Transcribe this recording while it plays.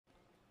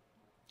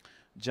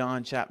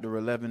John chapter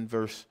 11,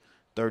 verse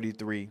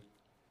 33.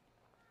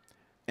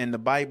 And the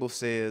Bible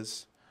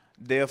says,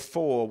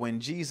 therefore, when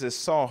Jesus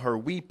saw her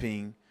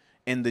weeping,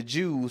 and the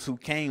Jews who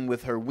came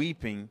with her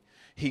weeping,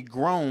 he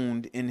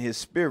groaned in his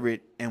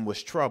spirit and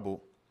was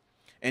troubled.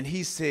 And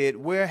he said,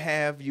 where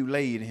have you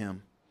laid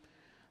him?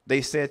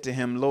 They said to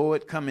him,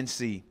 Lord, come and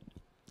see.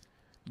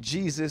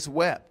 Jesus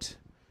wept.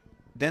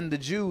 Then the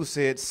Jews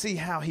said, see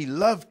how he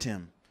loved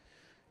him.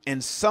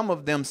 And some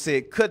of them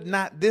said, could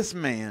not this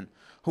man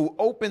who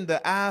opened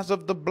the eyes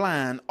of the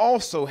blind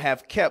also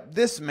have kept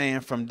this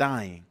man from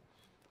dying?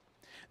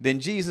 Then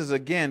Jesus,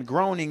 again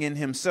groaning in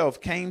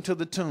himself, came to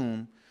the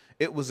tomb.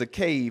 It was a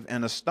cave,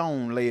 and a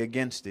stone lay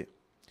against it.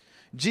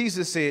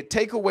 Jesus said,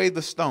 take away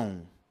the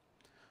stone.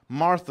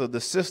 Martha, the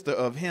sister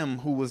of him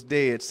who was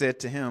dead, said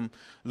to him,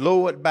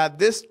 Lord, by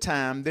this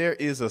time there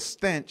is a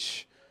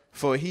stench,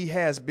 for he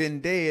has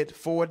been dead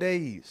 4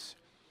 days.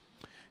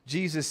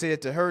 Jesus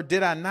said to her,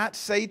 did I not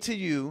say to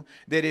you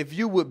that if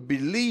you would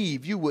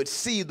believe, you would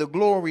see the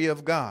glory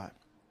of God?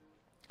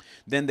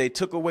 Then they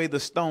took away the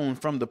stone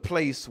from the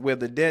place where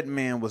the dead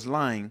man was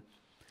lying.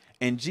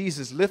 And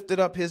Jesus lifted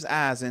up his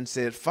eyes and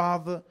said,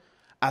 Father,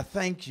 I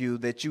thank you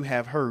that you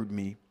have heard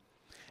me.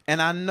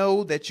 And I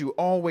know that you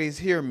always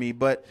hear me,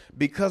 but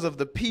because of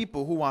the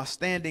people who are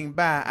standing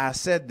by, I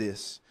said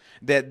this,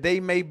 that they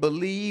may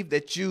believe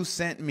that you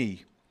sent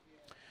me.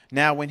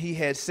 Now, when he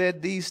had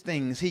said these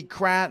things, he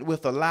cried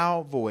with a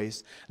loud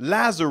voice,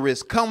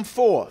 Lazarus, come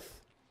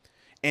forth.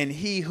 And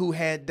he who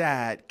had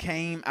died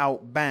came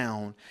out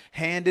bound,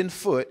 hand and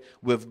foot,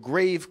 with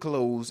grave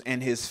clothes,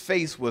 and his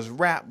face was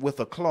wrapped with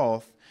a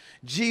cloth.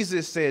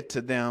 Jesus said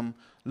to them,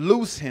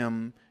 loose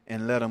him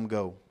and let him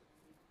go.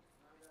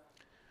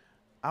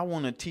 I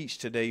want to teach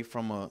today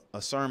from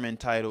a sermon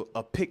titled,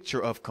 A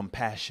Picture of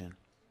Compassion.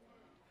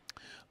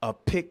 A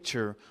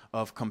picture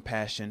of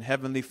compassion.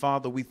 Heavenly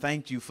Father, we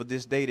thank you for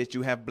this day that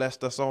you have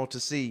blessed us all to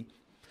see.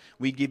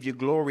 We give you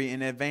glory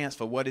in advance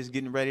for what is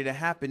getting ready to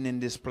happen in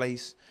this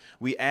place.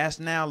 We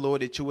ask now,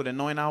 Lord, that you would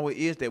anoint our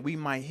ears that we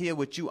might hear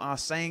what you are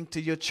saying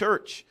to your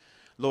church.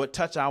 Lord,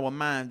 touch our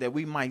mind that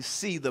we might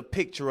see the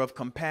picture of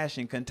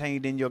compassion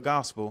contained in your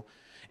gospel,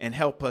 and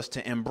help us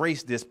to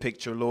embrace this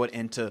picture, Lord,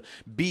 and to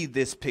be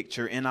this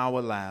picture in our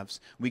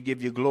lives. We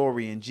give you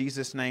glory. In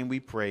Jesus' name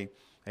we pray.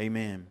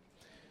 Amen.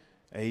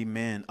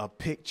 Amen. A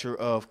picture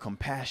of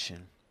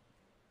compassion.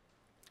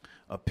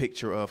 A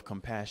picture of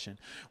compassion.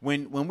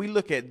 When we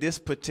look at this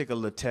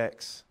particular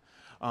text,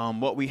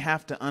 what we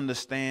have to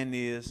understand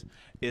is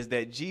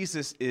that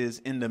Jesus is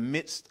in the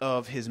midst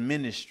of his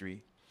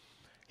ministry.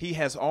 He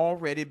has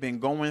already been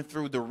going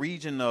through the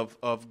region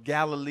of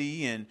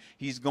Galilee, and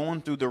he's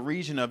going through the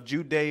region of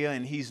Judea,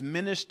 and he's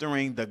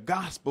ministering the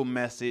gospel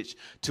message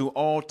to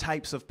all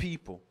types of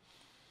people.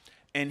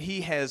 And he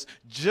has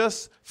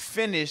just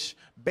finished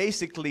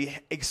basically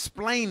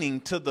explaining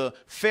to the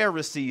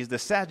Pharisees, the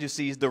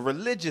Sadducees, the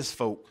religious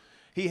folk.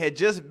 He had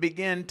just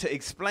begun to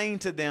explain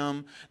to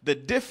them the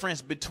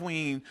difference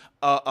between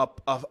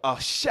a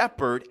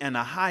shepherd and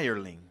a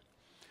hireling.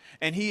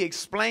 And he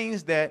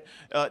explains that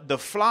the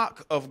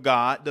flock of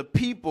God, the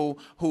people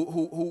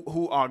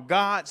who are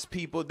God's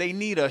people, they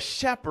need a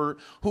shepherd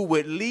who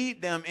would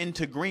lead them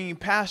into green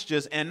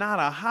pastures, and not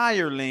a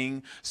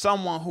hireling,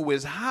 someone who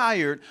is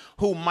hired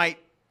who might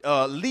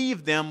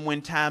leave them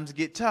when times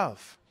get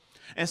tough.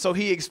 And so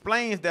he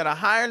explains that a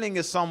hireling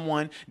is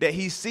someone that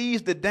he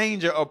sees the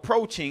danger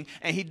approaching,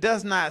 and he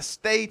does not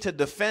stay to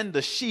defend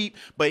the sheep,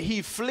 but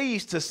he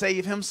flees to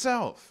save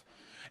himself.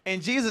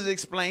 And Jesus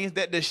explains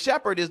that the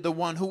shepherd is the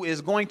one who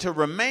is going to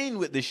remain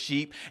with the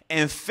sheep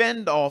and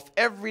fend off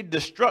every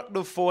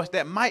destructive force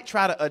that might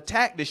try to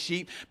attack the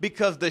sheep,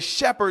 because the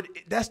shepherd,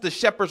 that's the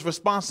shepherd's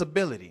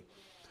responsibility.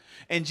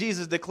 And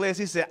Jesus declares,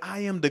 he said,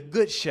 I am the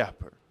good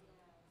shepherd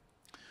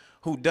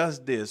who does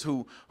this,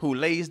 who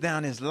lays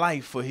down his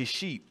life for his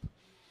sheep.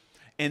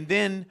 And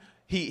then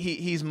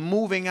he's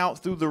moving out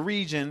through the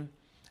region,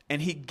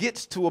 and he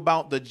gets to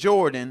about the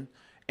Jordan.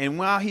 And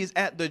while he's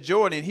at the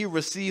Jordan, he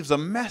receives a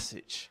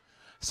message.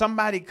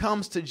 Somebody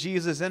comes to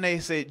Jesus and they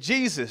say,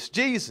 Jesus,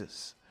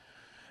 Jesus,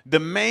 the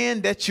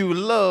man that you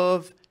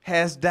love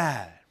has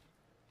died.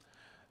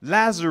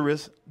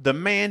 Lazarus, the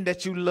man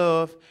that you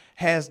love,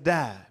 has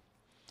died.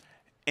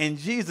 And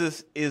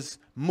Jesus is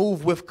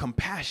moved with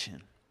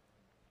compassion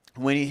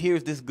when he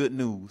hears this good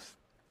news.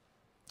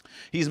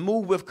 He's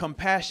moved with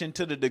compassion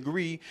to the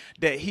degree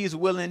that he's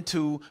willing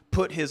to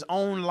put his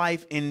own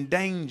life in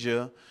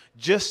danger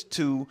just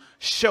to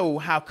show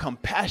how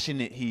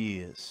compassionate he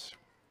is.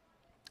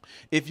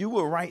 If you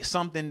will write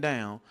something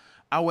down,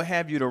 I will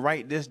have you to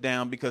write this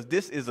down, because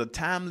this is a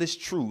timeless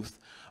truth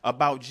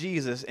about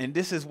Jesus, and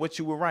this is what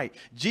you will write.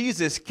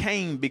 Jesus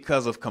came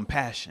because of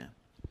compassion.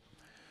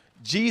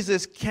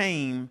 Jesus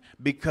came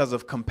because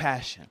of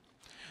compassion.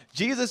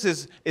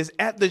 Jesus is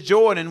at the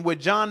Jordan where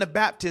John the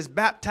Baptist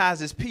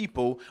baptizes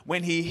people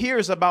when he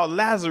hears about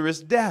Lazarus'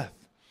 death.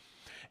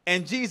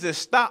 And Jesus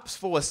stops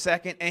for a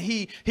second, and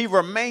he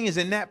remains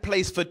in that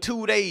place for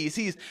 2 days.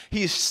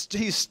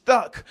 He's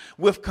stuck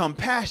with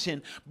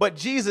compassion, but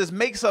Jesus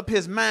makes up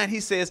his mind. He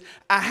says,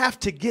 I have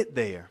to get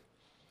there.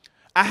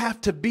 I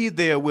have to be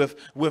there with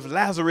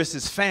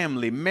Lazarus's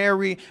family,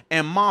 Mary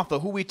and Martha,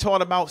 who we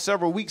taught about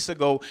several weeks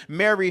ago.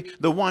 Mary,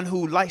 the one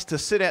who likes to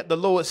sit at the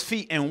Lord's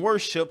feet and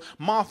worship.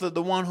 Martha,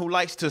 the one who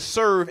likes to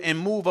serve and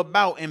move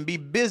about and be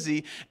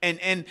busy.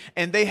 And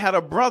they had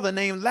a brother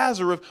named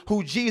Lazarus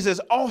who Jesus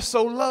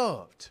also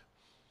loved.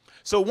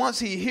 So once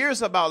he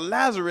hears about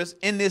Lazarus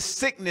in this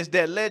sickness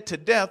that led to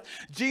death,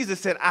 Jesus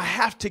said, I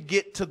have to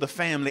get to the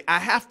family. I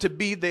have to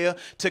be there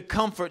to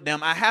comfort them.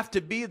 I have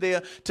to be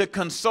there to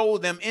console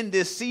them in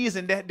this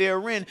season that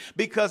they're in,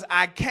 because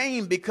I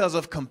came because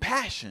of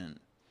compassion.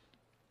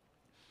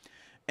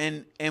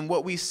 And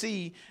what we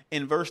see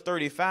in verse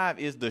 35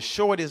 is the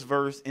shortest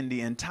verse in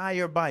the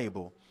entire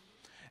Bible.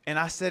 And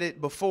I said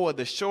it before,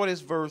 the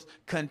shortest verse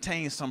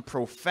contains some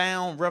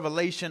profound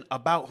revelation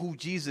about who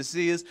Jesus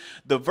is.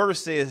 The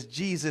verse says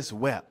Jesus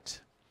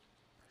wept.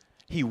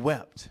 He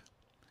wept.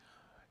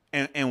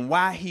 And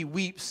why he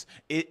weeps,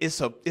 it's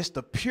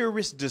the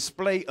purest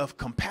display of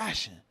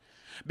compassion.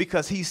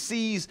 Because he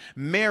sees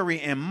Mary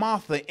and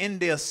Martha in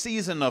their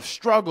season of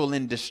struggle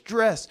and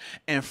distress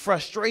and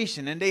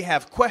frustration. And they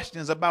have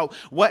questions about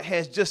what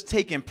has just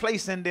taken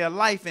place in their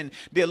life. And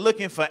they're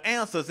looking for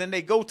answers. And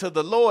they go to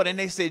the Lord and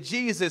they say,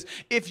 Jesus,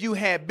 if you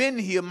had been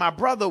here, my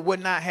brother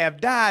would not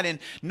have died. And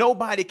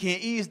nobody can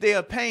ease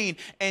their pain.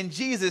 And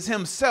Jesus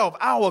himself,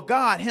 our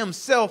God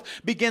himself,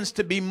 begins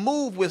to be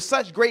moved with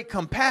such great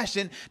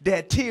compassion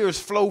that tears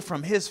flow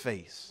from his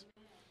face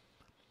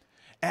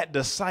at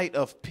the sight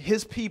of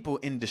his people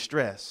in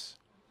distress.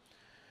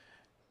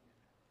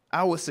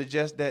 I would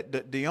suggest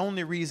that the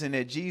only reason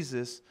that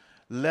Jesus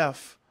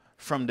left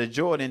from the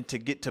Jordan to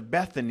get to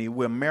Bethany,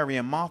 where Mary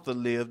and Martha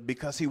lived,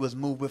 because he was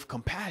moved with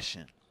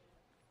compassion.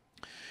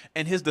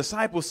 And his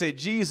disciples said,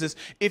 Jesus,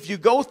 if you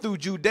go through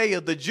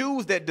Judea, the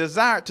Jews that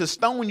desired to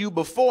stone you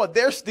before,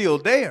 they're still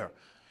there.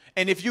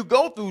 And if you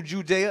go through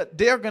Judea,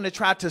 they're going to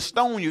try to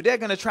stone you. They're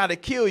going to try to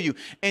kill you.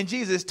 And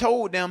Jesus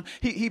told them,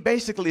 he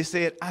basically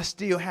said, I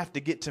still have to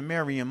get to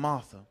Mary and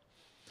Martha.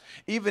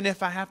 Even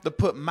if I have to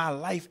put my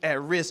life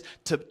at risk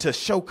to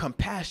show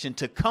compassion,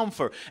 to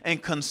comfort and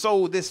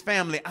console this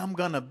family, I'm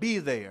going to be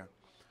there.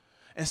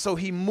 And so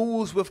he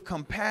moves with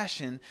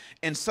compassion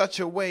in such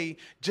a way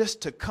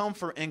just to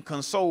comfort and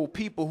console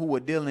people who are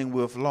dealing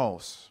with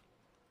loss.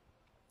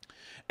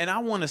 And I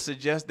want to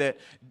suggest that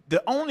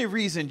the only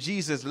reason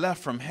Jesus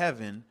left from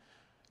heaven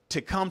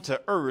to come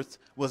to earth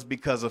was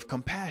because of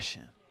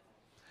compassion.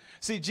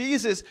 See,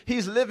 Jesus,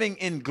 he's living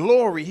in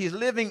glory. He's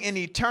living in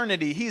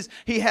eternity.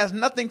 He has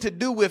nothing to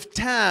do with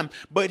time,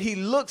 but he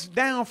looks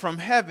down from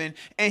heaven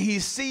and he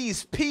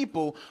sees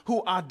people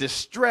who are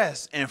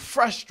distressed and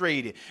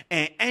frustrated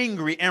and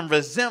angry and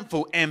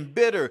resentful and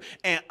bitter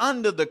and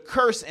under the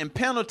curse and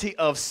penalty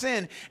of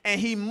sin.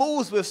 And he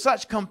moves with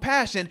such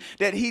compassion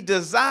that he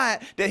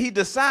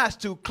decides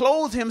to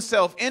clothe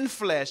himself in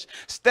flesh,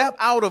 step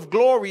out of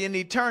glory in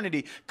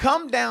eternity,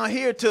 come down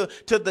here to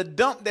the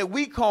dump that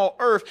we call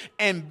earth,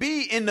 and be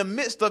in the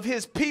midst of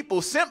his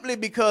people simply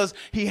because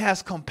he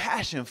has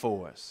compassion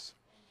for us.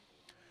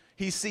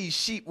 He sees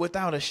sheep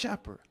without a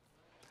shepherd.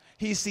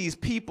 He sees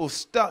people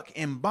stuck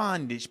in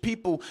bondage,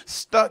 people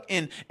stuck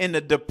in a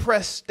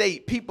depressed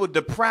state, people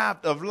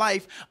deprived of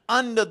life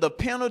under the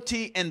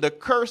penalty and the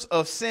curse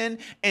of sin,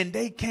 and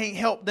they can't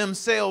help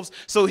themselves.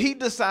 So he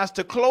decides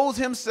to clothe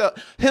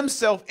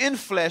himself in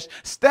flesh,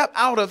 step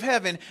out of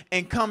heaven,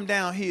 and come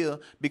down here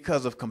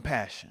because of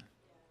compassion.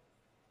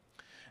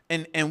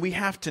 And we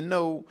have to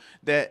know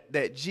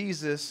that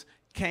Jesus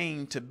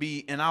came to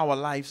be in our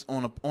lives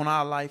on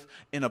our life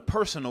in a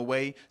personal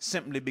way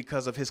simply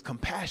because of his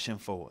compassion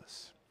for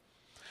us.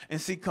 And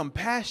see,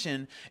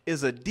 compassion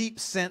is a deep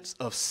sense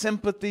of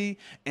sympathy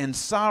and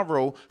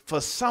sorrow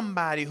for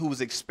somebody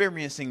who's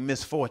experiencing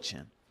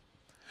misfortune.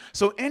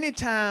 So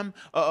anytime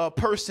a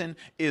person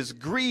is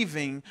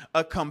grieving,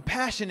 a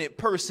compassionate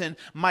person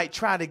might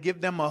try to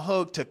give them a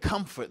hug to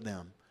comfort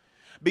them.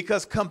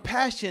 Because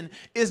compassion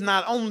is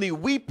not only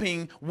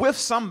weeping with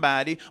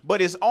somebody,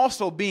 but is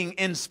also being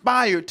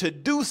inspired to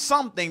do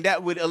something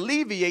that would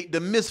alleviate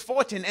the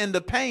misfortune and the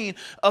pain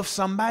of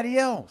somebody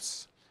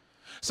else.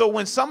 So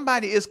when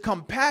somebody is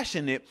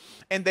compassionate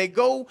and they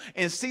go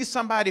and see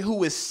somebody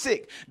who is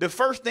sick, the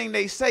first thing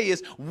they say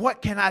is,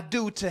 what can I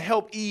do to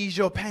help ease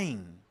your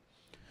pain?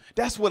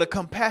 That's what a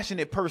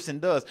compassionate person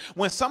does.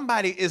 When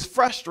somebody is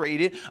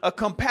frustrated, a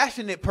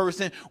compassionate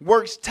person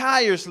works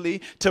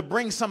tirelessly to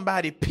bring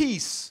somebody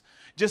peace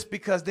just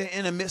because they're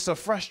in the midst of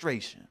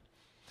frustration.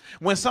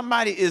 When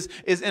somebody is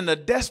in a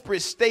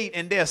desperate state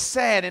and they're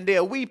sad and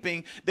they're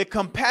weeping, the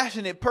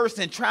compassionate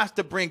person tries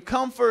to bring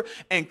comfort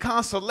and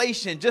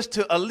consolation just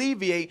to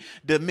alleviate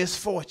the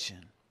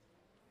misfortune.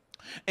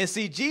 And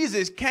see,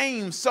 Jesus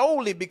came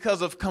solely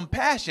because of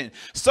compassion,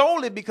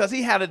 solely because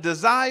he had a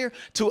desire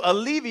to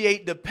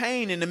alleviate the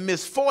pain and the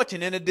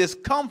misfortune and the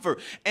discomfort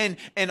and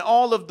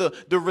all of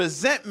the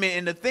resentment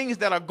and the things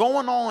that are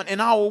going on in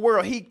our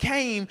world. He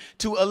came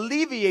to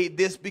alleviate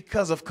this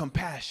because of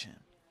compassion.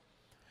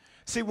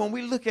 See, when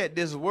we look at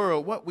this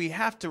world, what we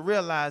have to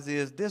realize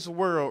is this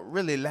world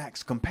really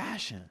lacks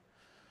compassion.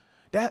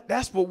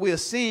 That's what we're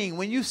seeing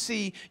when you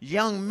see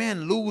young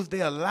men lose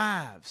their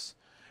lives.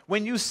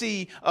 When you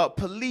see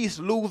police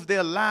lose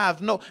their lives,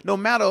 no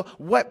matter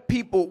what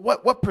people,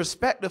 what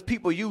perspective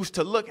people use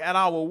to look at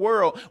our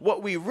world,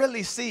 what we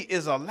really see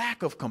is a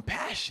lack of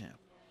compassion.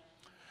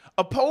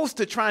 Opposed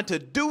to trying to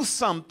do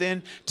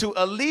something to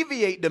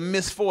alleviate the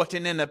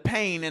misfortune and the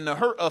pain and the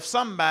hurt of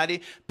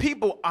somebody,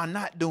 people are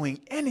not doing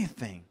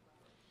anything.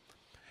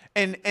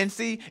 And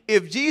see,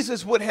 if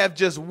Jesus would have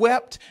just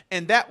wept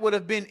and that would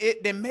have been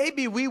it, then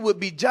maybe we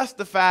would be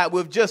justified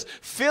with just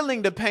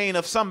feeling the pain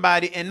of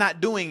somebody and not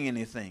doing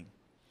anything.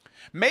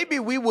 Maybe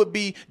we would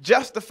be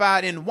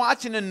justified in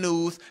watching the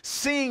news,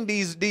 seeing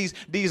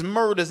these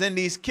murders and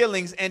these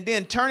killings, and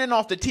then turning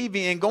off the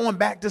TV and going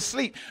back to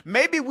sleep.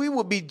 Maybe we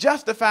would be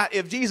justified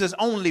if Jesus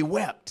only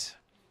wept.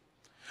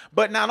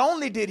 But not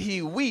only did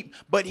he weep,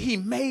 but he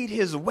made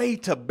his way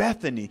to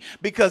Bethany,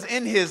 because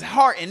in his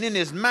heart and in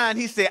his mind,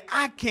 he said,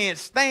 I can't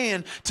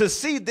stand to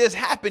see this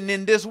happen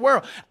in this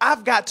world.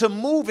 I've got to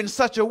move in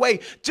such a way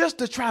just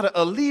to try to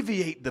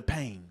alleviate the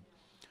pain,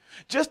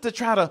 just to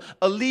try to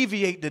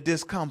alleviate the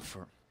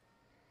discomfort.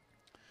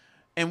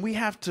 And we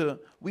have to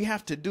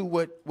do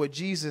what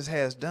Jesus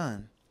has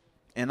done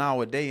in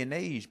our day and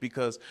age,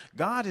 because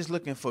God is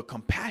looking for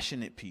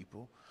compassionate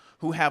people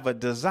who have a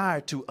desire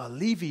to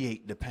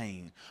alleviate the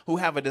pain, who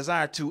have a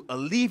desire to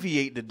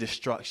alleviate the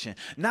destruction,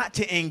 not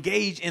to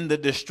engage in the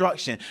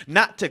destruction,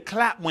 not to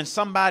clap when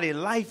somebody's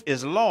life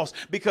is lost.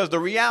 Because the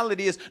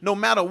reality is, no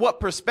matter what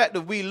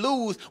perspective we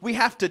lose, we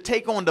have to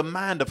take on the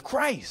mind of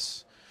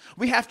Christ.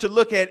 We have to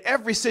look at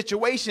every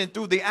situation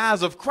through the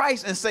eyes of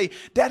Christ and say,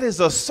 that is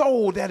a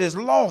soul that is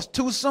lost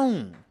too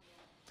soon.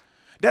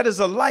 That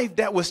is a life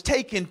that was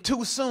taken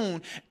too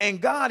soon.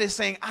 And God is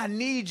saying, I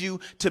need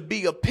you to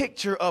be a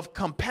picture of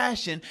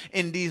compassion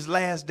in these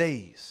last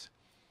days.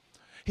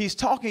 He's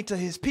talking to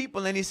his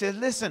people and he says,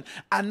 listen,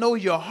 I know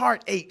your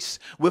heart aches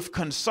with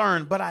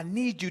concern, but I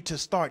need you to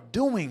start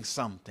doing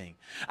something.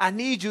 I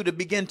need you to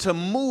begin to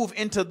move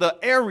into the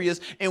areas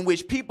in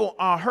which people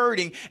are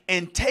hurting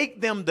and take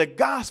them the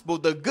gospel,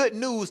 the good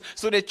news,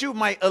 so that you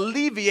might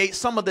alleviate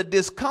some of the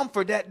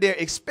discomfort that they're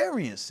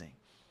experiencing.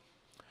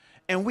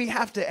 And we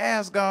have to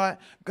ask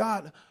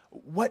God,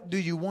 what do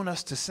you want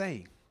us to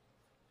say?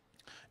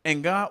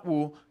 And God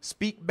will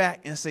speak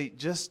back and say,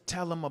 just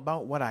tell them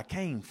about what I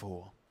came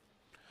for.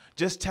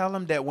 Just tell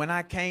them that when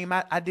I came,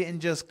 I didn't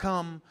just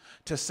come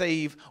to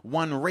save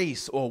one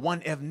race or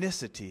one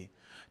ethnicity.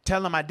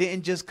 Tell them I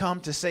didn't just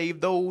come to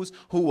save those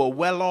who are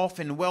well off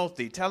and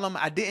wealthy. Tell them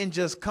I didn't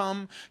just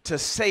come to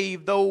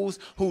save those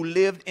who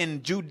lived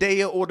in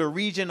Judea or the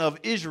region of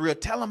Israel.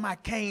 Tell them I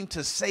came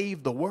to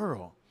save the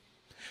world.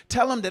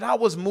 Tell them that I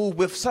was moved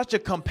with such a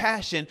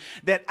compassion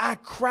that I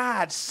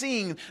cried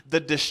seeing the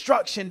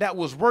destruction that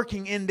was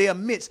working in their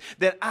midst,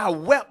 that I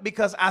wept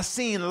because I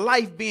seen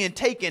life being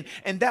taken,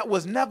 and that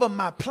was never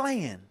my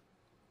plan.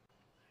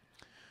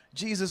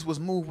 Jesus was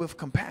moved with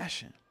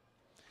compassion.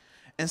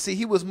 And see,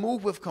 he was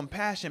moved with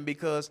compassion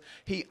because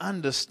he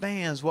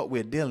understands what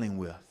we're dealing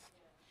with.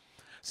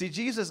 See,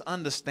 Jesus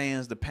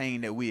understands the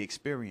pain that we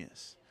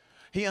experience.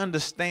 He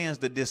understands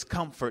the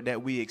discomfort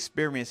that we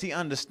experience. He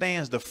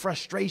understands the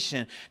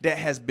frustration that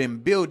has been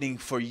building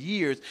for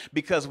years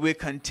because we're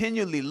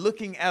continually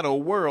looking at a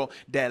world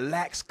that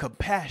lacks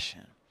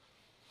compassion.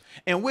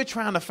 And we're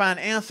trying to find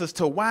answers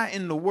to why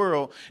in the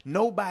world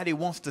nobody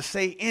wants to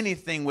say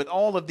anything with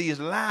all of these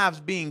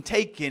lives being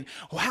taken.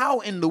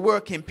 How in the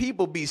world can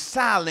people be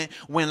silent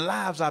when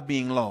lives are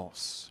being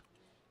lost?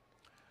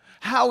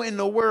 How in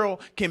the world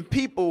can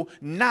people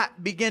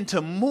not begin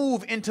to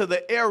move into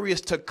the areas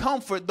to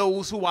comfort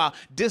those who are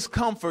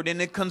discomforted and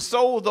to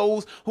console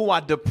those who are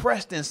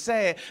depressed and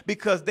sad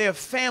because their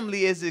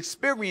family is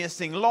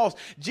experiencing loss?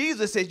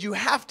 Jesus says you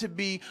have to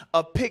be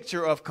a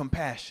picture of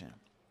compassion,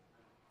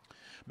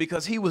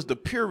 because he was the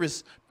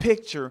purest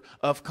picture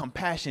of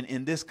compassion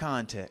in this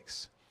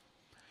context.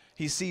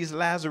 He sees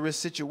Lazarus'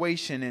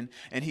 situation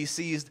and he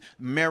sees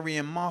Mary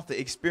and Martha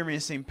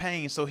experiencing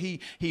pain. So he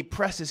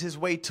presses his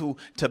way to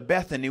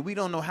Bethany. We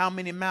don't know how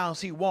many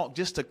miles he walked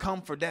just to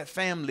comfort that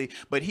family,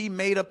 but he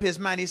made up his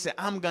mind. He said,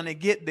 I'm going to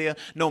get there.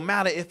 No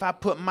matter if I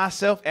put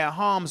myself at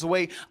harm's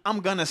way, I'm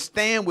going to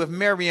stand with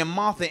Mary and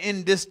Martha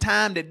in this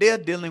time that they're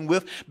dealing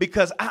with,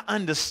 because I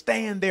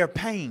understand their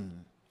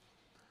pain.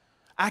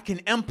 I can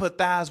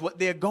empathize what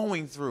they're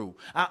going through.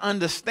 I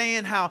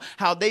understand how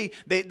they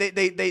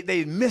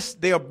missed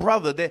their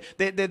brother.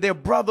 Their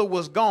brother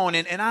was gone.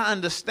 And I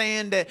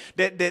understand that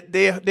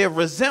they're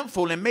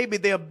resentful, and maybe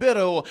they're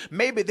bitter, or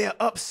maybe they're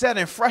upset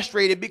and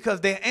frustrated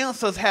because they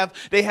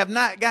have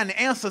not gotten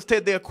answers to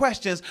their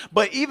questions.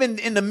 But even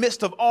in the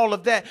midst of all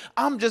of that,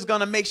 I'm just going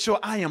to make sure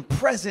I am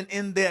present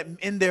in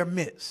their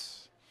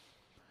midst.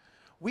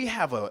 We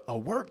have a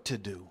work to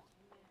do.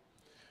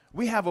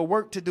 We have a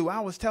work to do.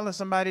 I was telling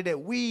somebody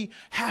that we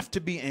have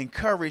to be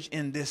encouraged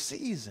in this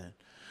season,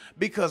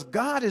 because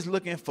God is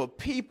looking for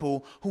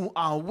people who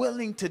are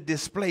willing to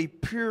display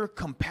pure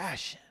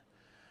compassion.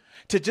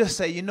 To just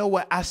say, you know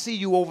what, I see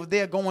you over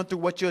there going through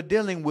what you're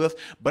dealing with,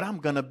 but I'm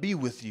going to be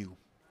with you.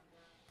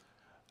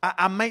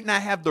 I might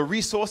not have the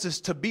resources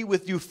to be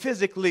with you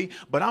physically,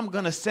 but I'm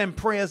going to send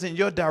prayers in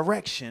your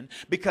direction,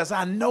 because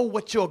I know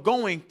what you're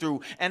going through,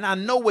 and I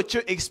know what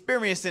you're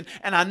experiencing,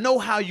 and I know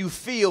how you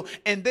feel.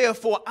 And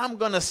therefore, I'm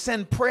going to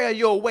send prayer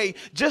your way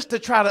just to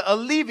try to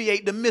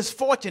alleviate the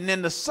misfortune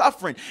and the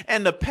suffering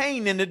and the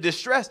pain and the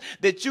distress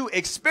that you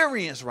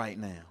experience right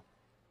now.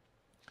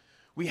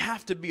 We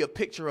have to be a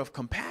picture of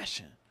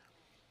compassion.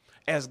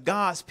 As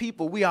God's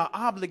people, we are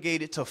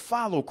obligated to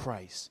follow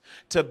Christ,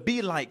 to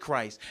be like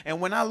Christ. And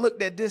when I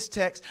looked at this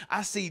text,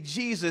 I see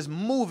Jesus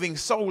moving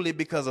solely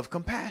because of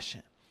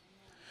compassion.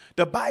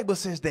 The Bible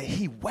says that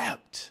he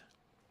wept.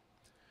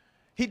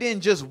 He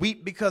didn't just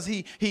weep because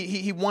he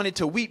wanted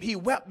to weep. He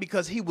wept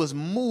because he was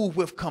moved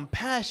with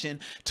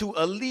compassion to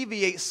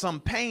alleviate some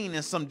pain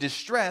and some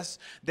distress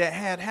that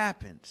had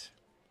happened.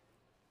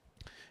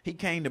 He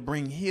came to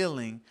bring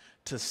healing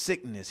to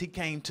sickness. He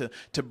came to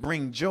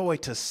bring joy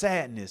to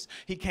sadness.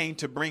 He came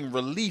to bring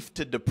relief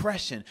to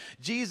depression.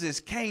 Jesus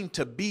came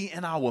to be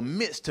in our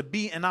midst, to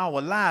be in our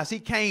lives.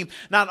 He came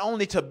not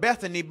only to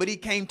Bethany, but he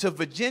came to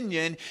Virginia,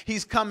 and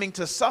he's coming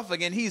to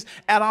Suffolk, and he's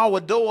at our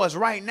doors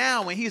right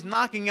now, and he's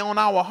knocking on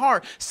our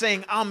heart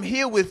saying, I'm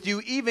here with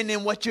you even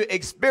in what you're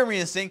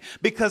experiencing,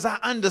 because I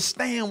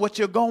understand what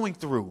you're going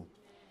through,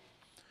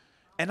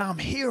 and I'm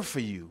here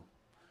for you.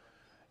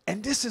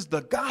 And this is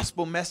the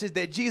gospel message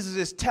that Jesus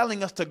is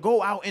telling us to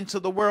go out into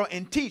the world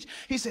and teach.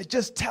 He said,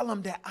 just tell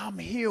them that I'm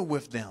here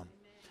with them.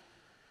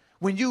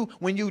 When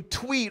you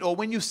tweet, or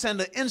when you send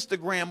an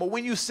Instagram, or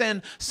when you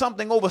send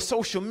something over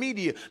social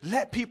media,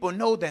 let people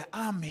know that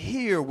I'm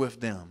here with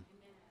them.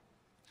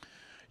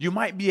 You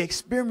might be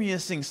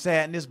experiencing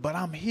sadness, but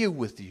I'm here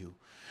with you.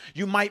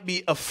 You might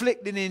be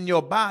afflicted in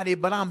your body,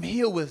 but I'm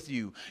here with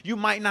you. You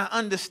might not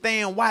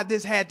understand why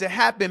this had to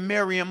happen,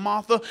 Mary and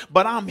Martha,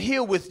 but I'm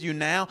here with you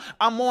now.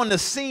 I'm on the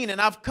scene,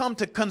 and I've come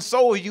to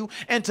console you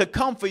and to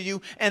comfort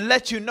you and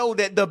let you know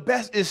that the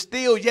best is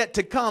still yet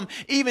to come,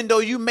 even though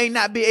you may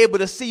not be able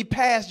to see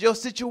past your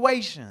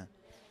situation.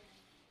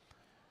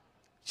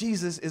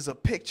 Jesus is a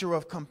picture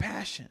of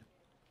compassion.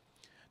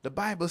 The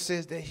Bible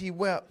says that he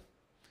wept,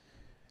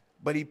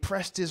 but he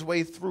pressed his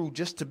way through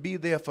just to be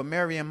there for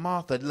Mary and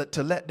Martha,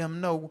 to let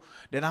them know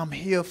that I'm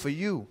here for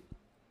you.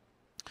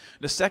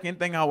 The second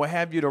thing I will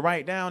have you to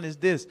write down is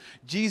this: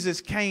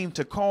 Jesus came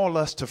to call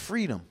us to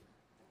freedom.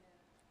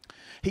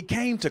 He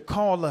came to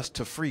call us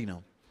to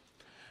freedom.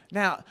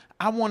 Now,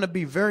 I want to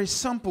be very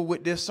simple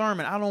with this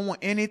sermon. I don't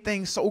want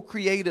anything so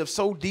creative,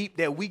 so deep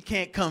that we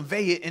can't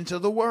convey it into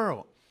the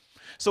world.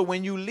 So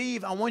when you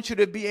leave, I want you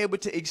to be able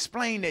to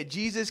explain that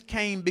Jesus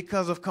came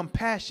because of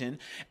compassion,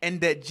 and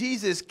that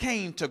Jesus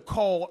came to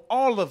call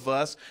all of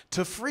us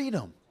to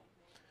freedom.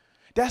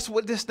 That's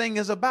what this thing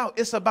is about.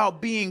 It's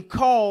about being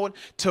called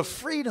to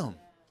freedom.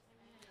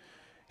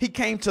 He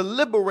came to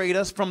liberate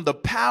us from the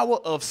power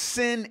of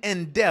sin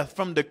and death,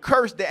 from the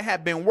curse that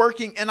had been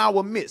working in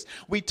our midst.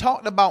 We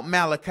talked about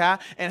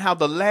Malachi and how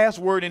the last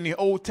word in the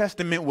Old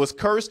Testament was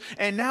curse.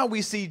 And now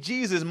we see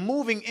Jesus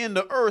moving in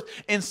the earth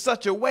in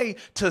such a way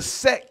to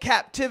set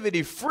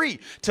captivity free,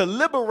 to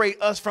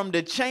liberate us from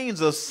the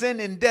chains of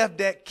sin and death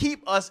that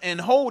keep us and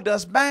hold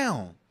us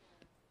bound.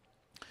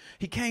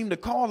 He came to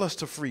call us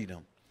to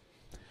freedom.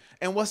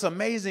 And what's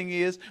amazing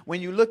is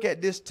when you look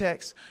at this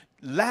text,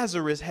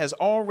 Lazarus has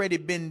already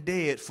been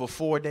dead for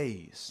 4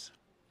 days.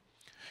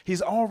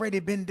 He's already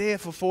been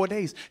dead for 4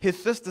 days.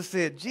 His sister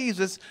said,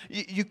 Jesus,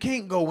 you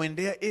can't go in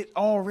there. It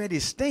already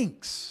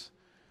stinks.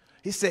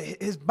 He said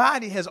his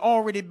body has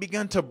already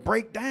begun to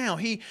break down.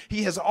 He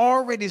has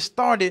already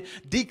started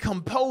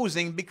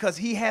decomposing because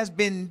he has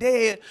been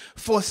dead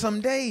for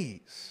some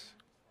days.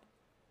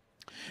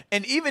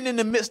 And even in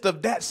the midst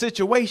of that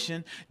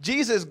situation,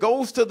 Jesus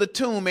goes to the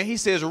tomb and he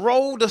says,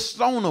 roll the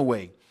stone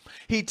away.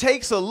 He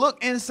takes a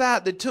look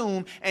inside the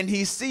tomb and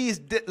he sees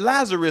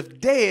Lazarus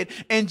dead.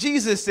 And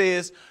Jesus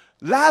says,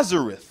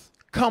 Lazarus,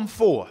 come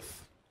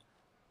forth.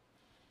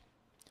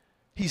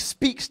 He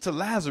speaks to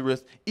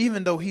Lazarus,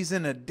 even though he's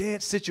in a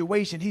dead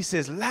situation. He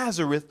says,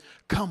 Lazarus,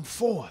 come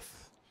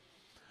forth.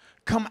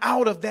 Come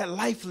out of that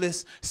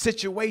lifeless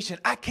situation.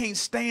 I can't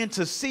stand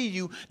to see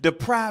you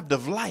deprived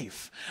of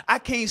life. I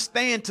can't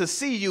stand to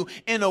see you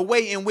in a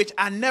way in which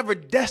I never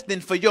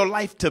destined for your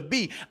life to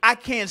be. I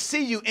can't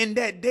see you in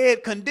that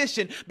dead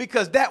condition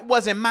because that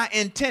wasn't my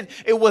intent.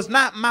 It was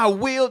not my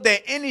will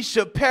that any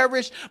should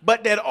perish,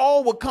 but that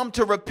all would come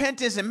to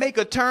repentance and make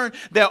a turn,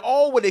 that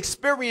all would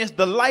experience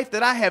the life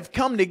that I have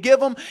come to give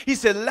them. He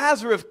said,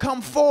 Lazarus,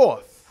 come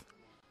forth.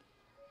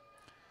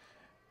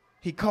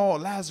 He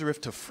called Lazarus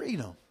to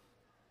freedom,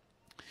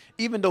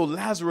 even though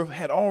Lazarus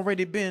had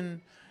already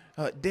been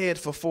dead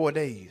for 4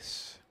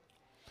 days.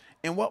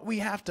 And what we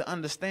have to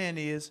understand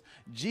is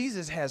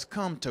Jesus has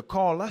come to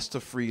call us to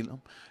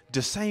freedom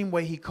the same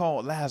way he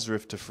called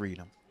Lazarus to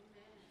freedom.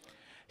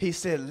 He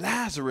said,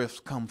 Lazarus,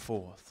 come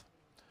forth.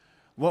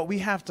 What we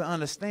have to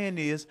understand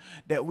is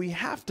that we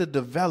have to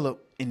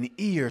develop an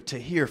ear to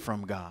hear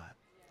from God.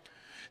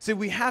 See,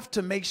 we have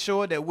to make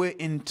sure that we're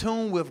in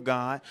tune with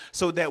God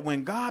so that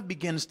when God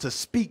begins to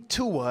speak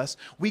to us,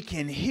 we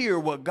can hear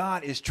what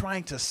God is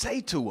trying to say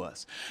to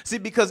us. See,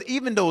 because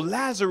even though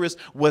Lazarus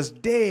was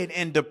dead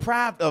and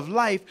deprived of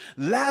life,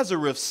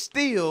 Lazarus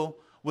still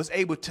was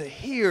able to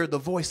hear the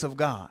voice of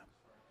God.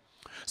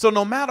 So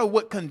no matter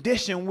what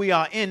condition we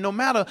are in, no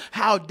matter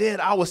how dead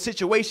our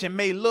situation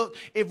may look,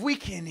 if we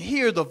can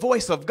hear the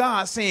voice of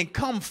God saying,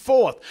 come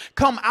forth,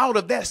 come out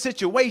of that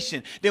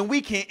situation, then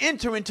we can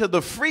enter into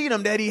the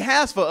freedom that he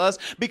has for us,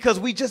 because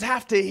we just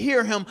have to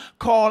hear him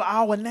call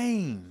our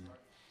name.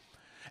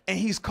 And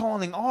he's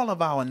calling all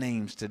of our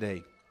names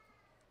today.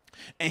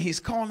 And he's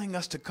calling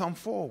us to come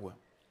forward.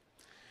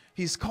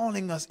 He's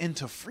calling us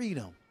into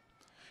freedom.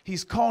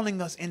 He's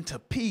calling us into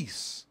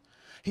peace.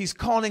 He's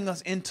calling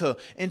us into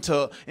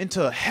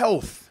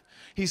health.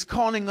 He's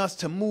calling us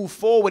to move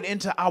forward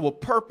into our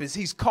purpose.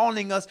 He's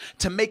calling us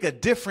to make a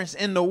difference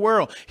in the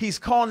world. He's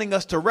calling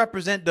us to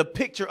represent the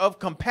picture of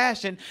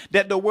compassion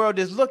that the world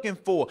is looking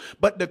for.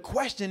 But the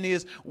question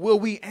is, will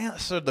we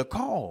answer the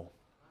call?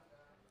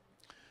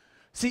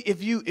 See,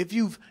 if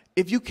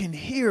you can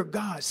hear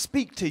God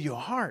speak to your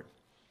heart,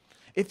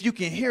 if you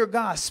can hear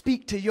God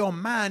speak to your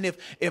mind,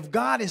 if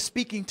God is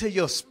speaking to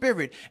your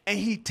spirit and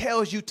he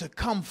tells you to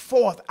come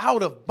forth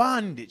out of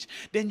bondage,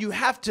 then you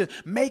have to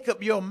make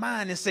up your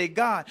mind and say,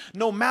 God,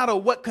 no matter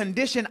what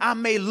condition I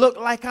may look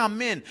like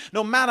I'm in,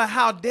 no matter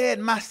how dead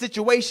my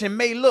situation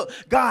may look,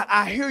 God,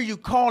 I hear you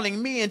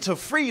calling me into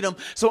freedom.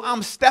 So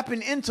I'm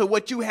stepping into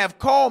what you have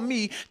called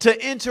me to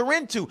enter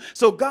into.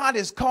 So God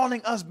is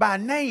calling us by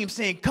name,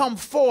 saying, come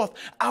forth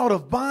out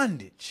of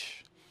bondage.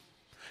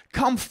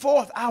 Come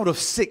forth out of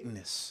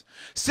sickness.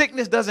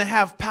 Sickness doesn't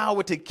have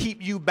power to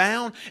keep you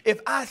bound.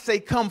 If I say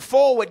come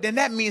forward, then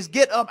that means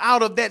get up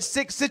out of that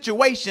sick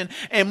situation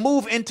and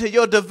move into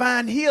your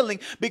divine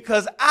healing,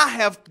 because I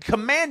have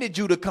commanded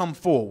you to come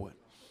forward.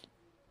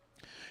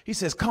 He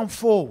says, come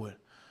forward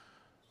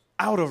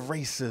out of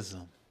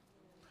racism.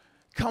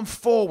 Come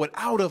forward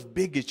out of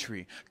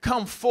bigotry.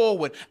 Come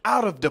forward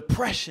out of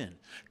depression.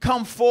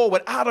 Come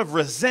forward out of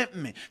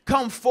resentment.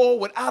 Come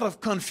forward out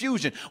of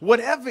confusion.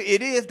 Whatever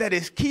it is that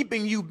is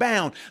keeping you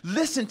bound,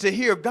 listen to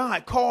hear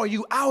God call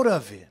you out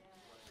of it.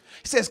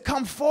 He says,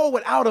 come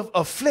forward out of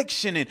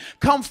affliction, and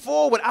come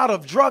forward out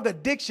of drug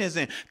addictions,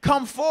 and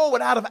come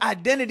forward out of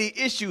identity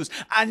issues.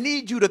 I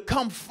need you to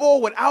come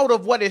forward out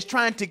of what is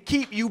trying to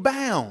keep you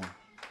bound.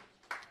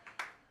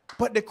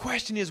 But the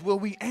question is, will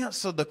we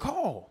answer the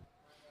call?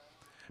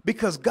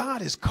 Because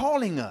God is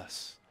calling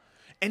us,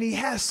 and he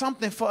has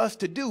something for us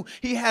to do.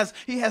 He has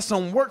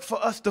some work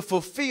for us to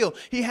fulfill.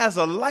 He has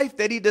a life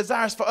that he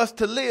desires for us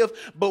to live,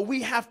 but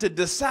we have to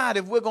decide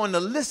if we're going to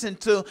listen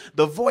to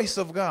the voice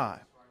of God.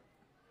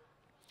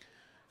 It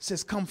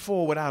says, come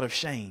forward out of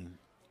shame.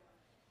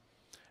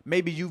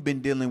 Maybe you've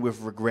been dealing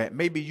with regret.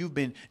 Maybe you've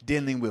been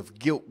dealing with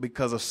guilt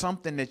because of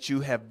something that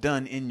you have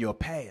done in your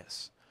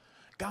past.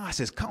 God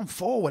says, come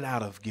forward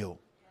out of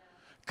guilt.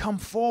 Come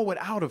forward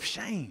out of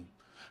shame.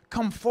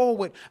 Come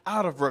forward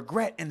out of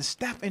regret and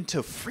step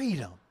into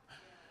freedom.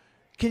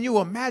 Can you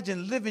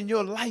imagine living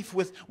your life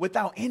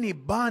without any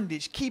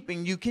bondage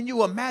keeping you? Can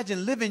you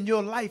imagine living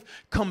your life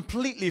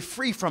completely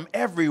free from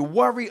every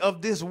worry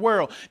of this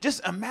world?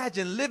 Just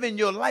imagine living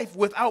your life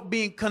without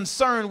being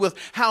concerned with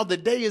how the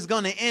day is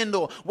going to end,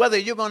 or whether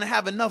you're going to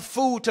have enough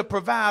food to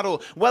provide,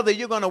 or whether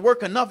you're going to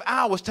work enough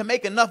hours to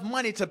make enough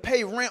money to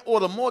pay rent or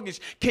the mortgage.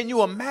 Can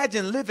you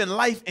imagine living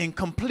life in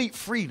complete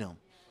freedom?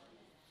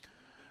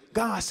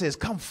 God says,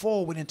 come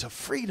forward into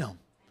freedom.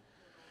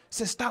 He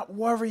says, stop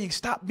worrying,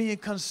 stop being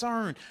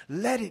concerned.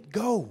 Let it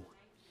go.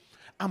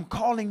 I'm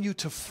calling you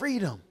to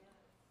freedom.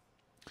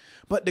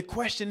 But the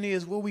question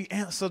is, will we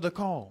answer the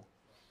call?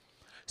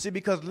 See,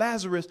 because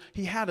Lazarus,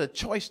 he had a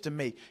choice to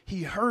make.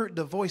 He heard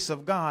the voice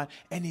of God,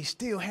 and he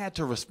still had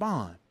to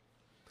respond.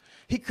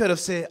 He could have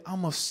said,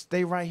 I'm going to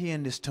stay right here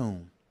in this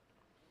tomb.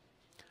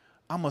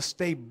 I'm going to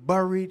stay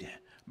buried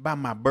by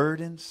my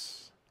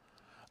burdens.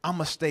 I'm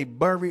going to stay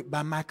buried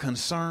by my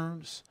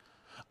concerns.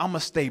 I'm going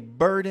to stay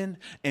burdened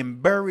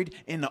and buried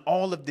in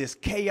all of this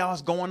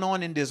chaos going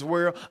on in this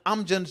world.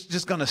 I'm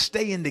just going to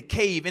stay in the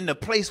cave, in the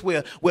place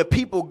where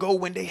people go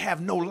when they have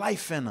no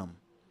life in them.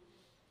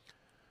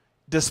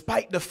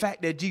 despite the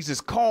fact that Jesus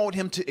called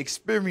him to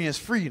experience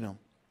freedom.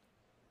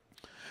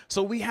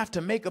 So we have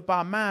to make up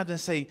our minds and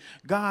say,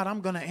 God, I'm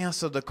going to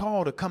answer the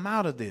call to come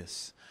out of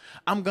this.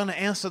 I'm going to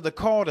answer the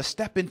call to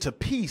step into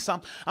peace.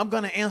 I'm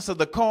going to answer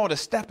the call to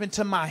step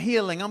into my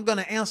healing. I'm going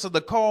to answer the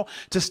call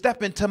to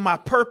step into my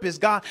purpose.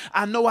 God,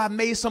 I know I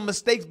made some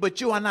mistakes, but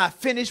you are not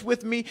finished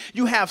with me.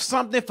 You have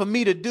something for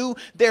me to do.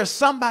 There's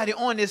somebody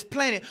on this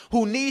planet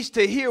who needs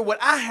to hear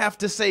what I have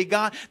to say,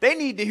 God. They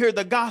need to hear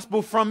the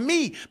gospel from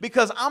me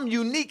because I'm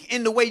unique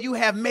in the way you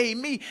have made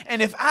me.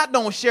 And if I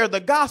don't share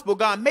the gospel,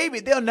 God, maybe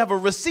they'll never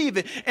receive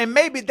it. And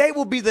maybe they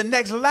will be the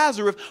next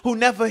Lazarus who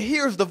never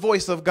hears the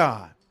voice of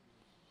God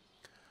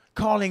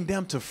calling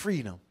them to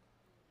freedom.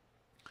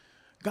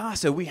 God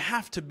said we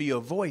have to be a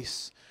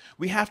voice.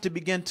 We have to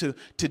begin to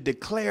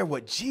declare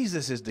what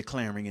Jesus is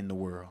declaring in the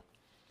world.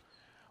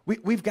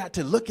 We've got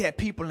to look at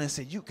people and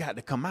say, you got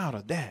to come out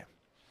of that.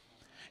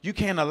 You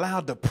can't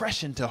allow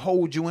depression to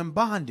hold you in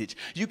bondage.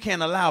 You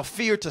can't allow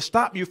fear to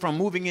stop you from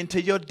moving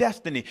into your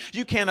destiny.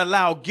 You can't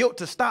allow guilt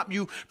to stop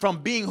you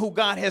from being who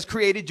God has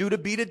created you to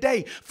be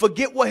today.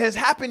 Forget what has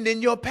happened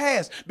in your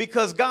past,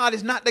 because God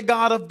is not the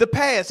God of the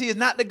past. He is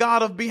not the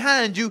God of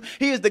behind you.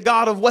 He is the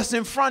God of what's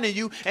in front of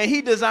you, and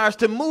he desires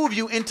to move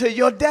you into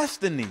your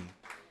destiny.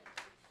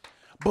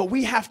 But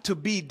we have to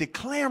be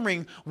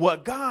declaring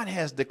what God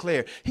has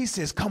declared. He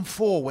says, come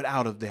forward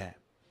out of that.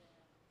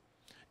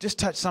 Just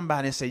touch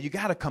somebody and say, you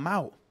got to come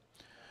out.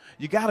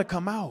 You got to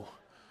come out.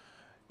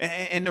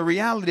 And the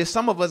reality is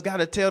some of us got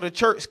to tell the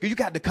church, you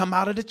got to come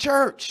out of the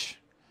church.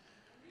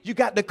 You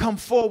got to come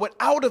forward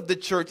out of the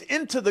church,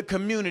 into the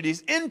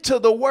communities, into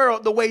the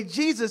world, the way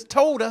Jesus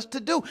told us to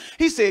do.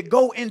 He said,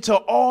 go into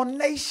all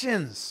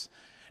nations,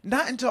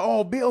 not into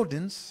all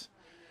buildings,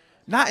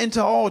 not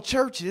into all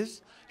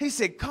churches. He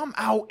said, come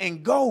out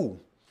and go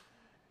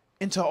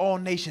into all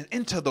nations,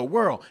 into the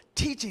world,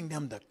 teaching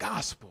them the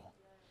gospel.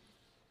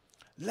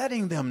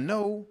 Letting them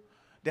know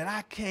that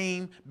I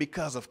came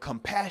because of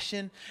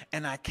compassion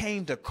and I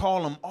came to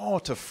call them all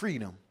to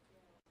freedom.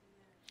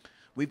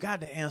 We've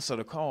got to answer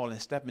the call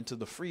and step into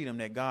the freedom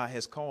that God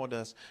has called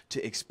us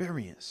to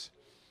experience.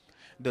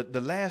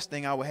 The last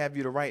thing I would have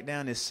you to write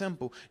down is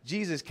simple.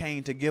 Jesus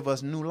came to give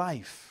us new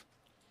life.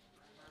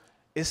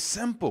 It's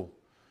simple.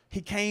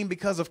 He came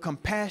because of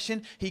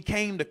compassion. He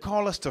came to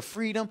call us to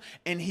freedom,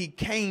 and he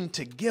came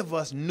to give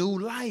us new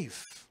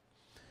life.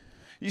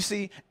 You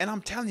see, and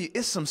I'm telling you,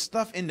 it's some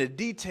stuff in the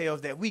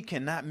details that we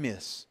cannot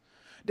miss.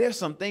 There's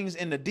some things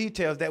in the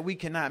details that we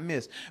cannot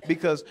miss,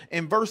 because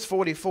in verse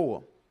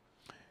 44,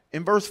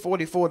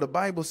 the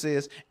Bible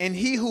says, and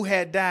he who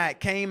had died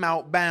came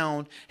out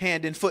bound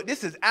hand and foot.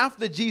 This is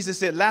after Jesus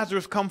said,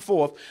 Lazarus, come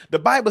forth. The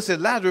Bible said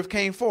Lazarus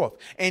came forth,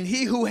 and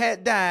he who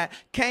had died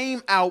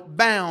came out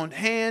bound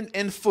hand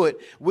and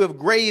foot with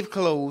grave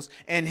clothes,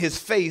 and his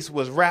face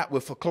was wrapped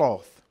with a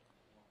cloth.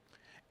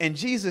 And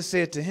Jesus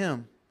said to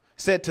them,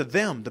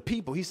 the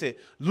people, he said,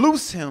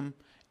 loose him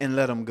and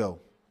let him go.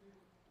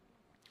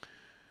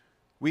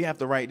 We have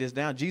to write this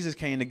down. Jesus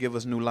came to give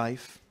us new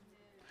life.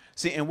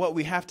 See, and what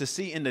we have to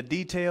see in the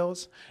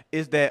details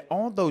is that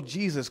although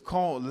Jesus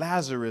called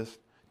Lazarus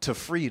to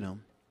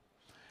freedom,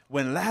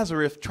 when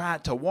Lazarus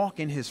tried to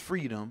walk in his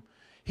freedom,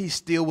 he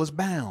still was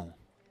bound.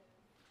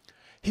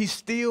 He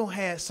still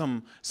had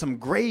some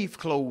grave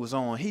clothes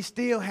on. He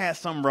still had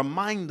some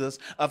reminders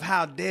of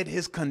how dead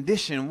his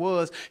condition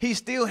was. He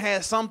still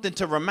had something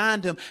to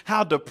remind him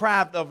how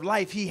deprived of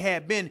life he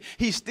had been.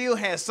 He still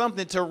had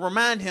something to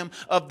remind him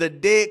of the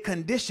dead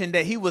condition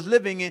that he was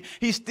living in.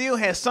 He still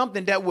had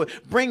something that would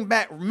bring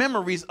back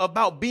memories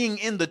about being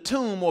in the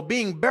tomb or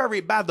being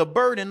buried by the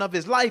burden of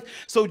his life.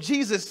 So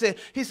Jesus said,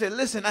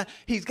 listen,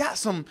 he's got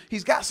some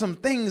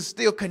things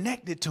still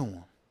connected to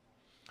him.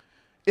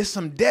 It's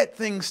some dead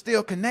things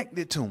still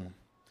connected to him.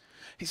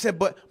 He said,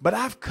 but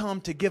I've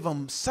come to give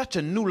him such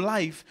a new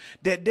life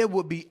that there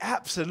will be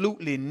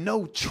absolutely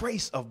no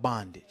trace of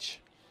bondage.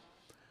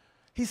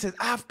 He says,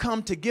 I've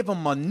come to give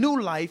him a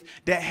new life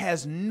that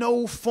has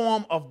no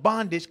form of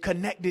bondage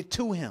connected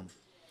to him.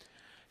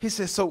 He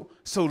says, so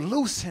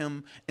loose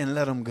him and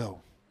let him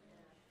go.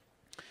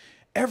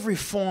 Every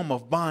form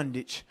of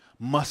bondage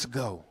must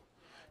go.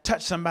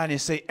 Touch somebody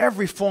and say,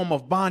 every form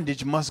of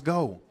bondage must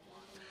go.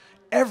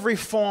 Every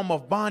form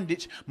of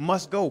bondage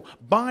must go.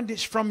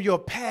 Bondage from your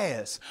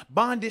past,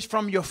 bondage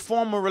from your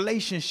former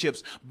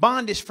relationships,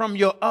 bondage from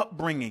your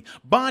upbringing,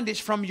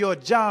 bondage from your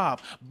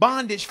job,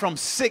 bondage from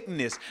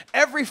sickness.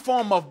 Every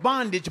form of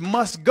bondage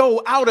must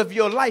go out of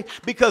your life,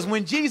 because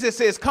when Jesus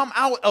says come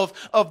out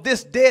of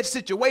this dead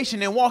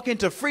situation and walk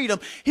into freedom,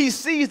 he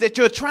sees that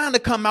you're trying to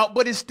come out,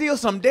 but it's still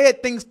some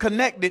dead things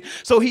connected.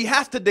 So he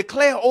has to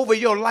declare over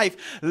your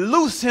life,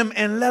 loose him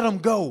and let him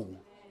go.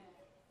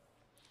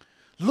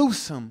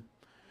 Loose him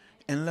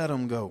and let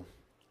him go.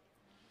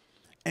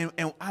 And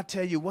I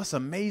tell you what's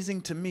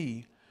amazing to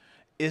me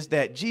is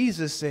that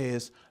Jesus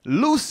says,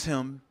 loose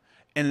him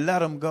and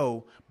let him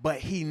go, but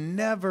he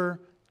never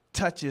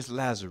touches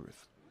Lazarus.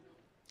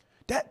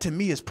 That to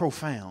me is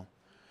profound,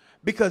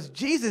 because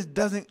Jesus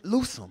doesn't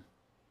loose him.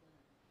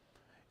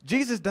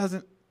 Jesus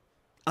doesn't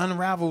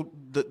unravel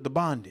the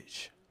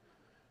bondage.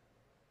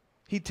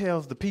 He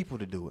tells the people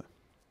to do it.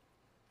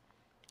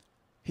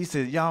 He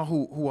said, y'all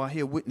who are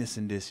here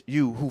witnessing this,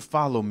 you who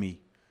follow me,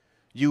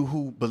 you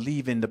who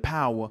believe in the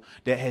power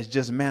that has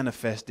just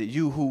manifested,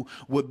 you who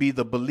would be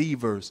the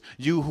believers,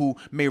 you who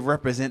may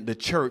represent the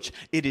church,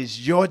 it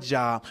is your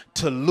job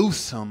to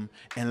loose them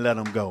and let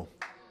them go.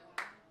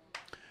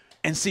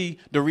 And see,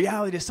 the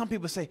reality is some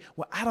people say,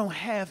 well, I don't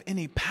have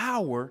any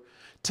power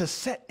to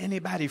set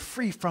anybody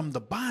free from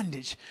the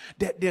bondage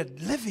that they're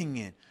living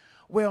in.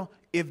 Well,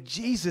 if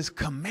Jesus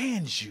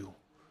commands you,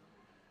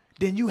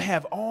 then you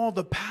have all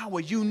the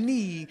power you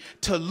need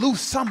to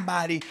loose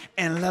somebody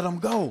and let them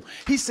go.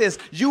 He says,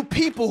 you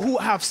people who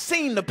have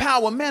seen the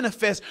power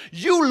manifest,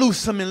 you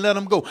loose them and let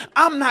them go.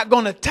 I'm not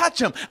going to touch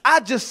them.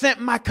 I just sent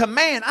my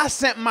command. I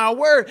sent my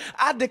word.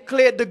 I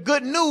declared the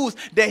good news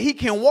that he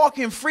can walk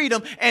in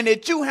freedom and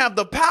that you have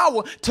the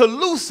power to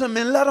loose them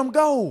and let them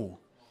go.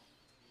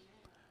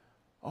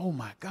 Oh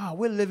my God,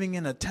 we're living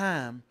in a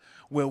time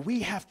where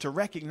we have to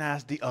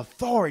recognize the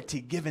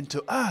authority given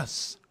to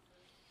us.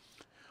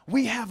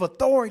 We have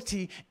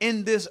authority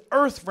in this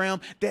earth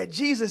realm that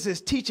Jesus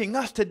is teaching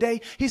us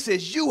today. He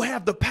says you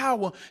have the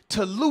power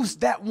to loose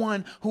that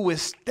one who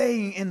is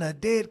staying in a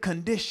dead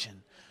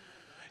condition.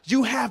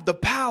 You have the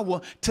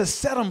power to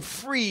set him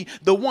free,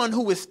 the one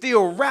who is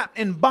still wrapped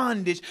in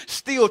bondage,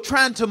 still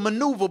trying to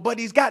maneuver, but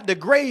he's got the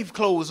grave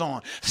clothes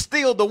on.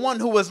 Still the one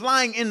who is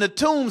lying in the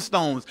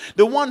tombstones,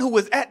 the one who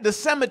is at the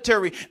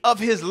cemetery of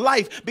his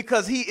life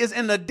because he is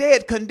in a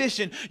dead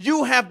condition.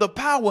 You have the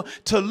power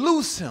to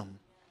loose him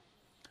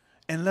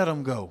and let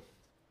him go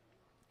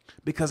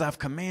because I've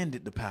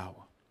commanded the power.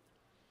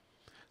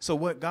 So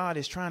what God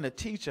is trying to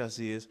teach us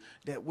is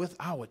that with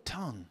our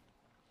tongue,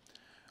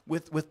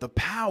 with the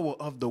power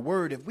of the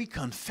word, if we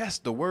confess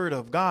the word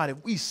of God,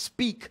 if we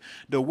speak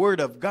the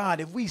word of God,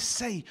 if we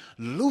say,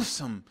 loose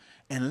them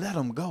and let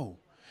them go,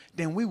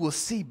 then we will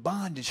see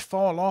bondage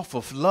fall off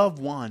of loved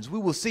ones. We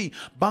will see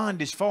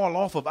bondage fall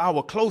off of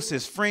our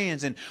closest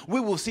friends, and we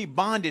will see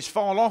bondage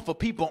fall off of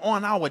people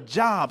on our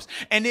jobs.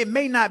 And it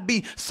may not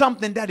be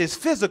something that is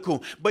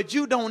physical, but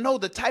you don't know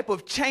the type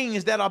of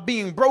chains that are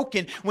being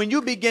broken when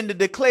you begin to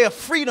declare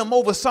freedom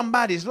over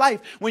somebody's life,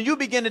 when you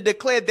begin to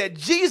declare that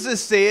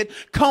Jesus said,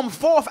 come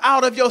forth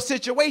out of your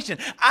situation.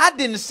 I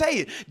didn't say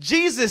it.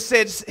 Jesus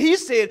said, he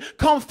said,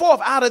 come forth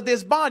out of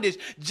this bondage.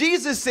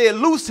 Jesus said,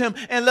 loose him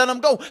and let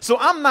him go. So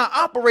I'm not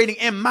operating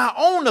in my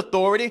own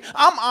authority.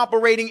 I'm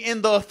operating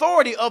in the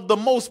authority of the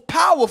most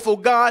powerful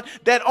God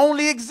that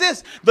only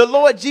exists, the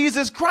Lord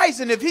Jesus Christ.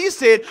 And if he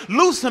said,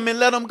 loose him and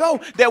let him go,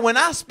 that when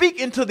I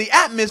speak into the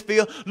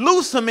atmosphere,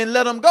 loose him and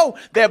let him go,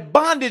 that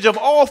bondage of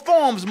all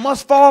forms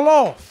must fall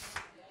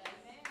off.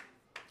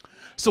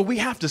 So we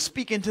have to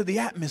speak into the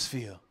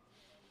atmosphere.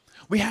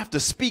 We have to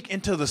speak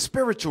into the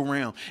spiritual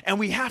realm, and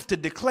we have to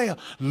declare,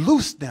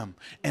 loose them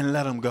and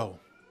let them go.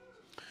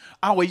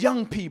 Our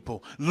young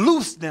people,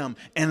 loose them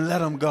and let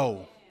them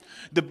go.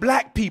 The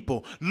black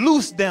people,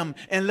 loose them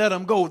and let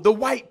them go. The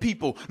white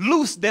people,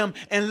 loose them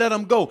and let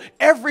them go.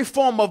 Every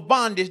form of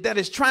bondage that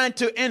is trying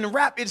to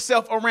enwrap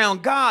itself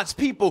around God's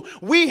people,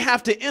 we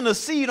have to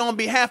intercede on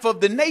behalf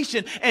of the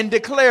nation and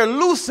declare,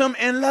 loose them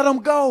and let them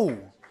go.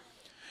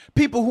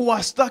 People who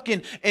are stuck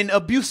in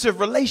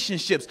abusive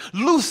relationships,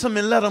 loose them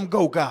and let them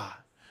go, God.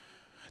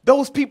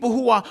 Those people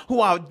who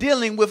are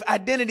dealing with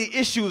identity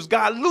issues,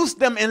 God, loose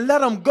them and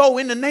let them go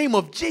in the name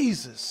of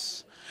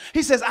Jesus.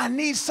 He says, I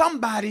need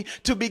somebody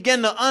to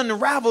begin to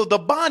unravel the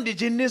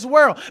bondage in this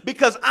world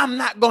because I'm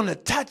not going to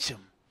touch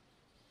them.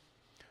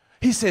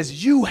 He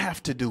says, you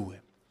have to do it.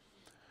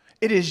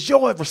 It is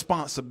your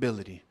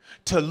responsibility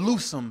to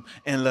loose them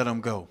and let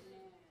them go.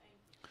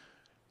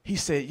 He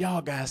said,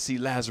 y'all guys see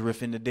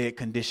Lazarus in the dead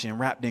condition,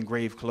 wrapped in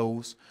grave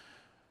clothes.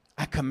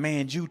 I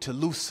command you to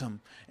loose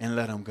him and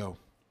let him go.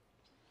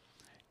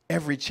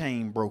 Every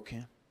chain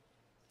broken,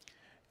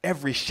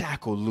 every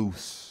shackle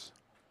loose,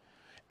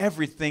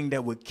 everything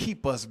that would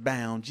keep us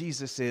bound,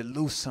 Jesus said,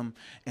 loose them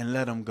and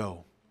let them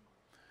go.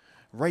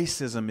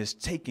 Racism is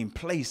taking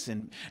place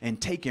and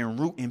taking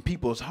root in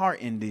people's heart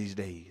in these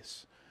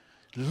days.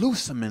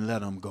 Loose them and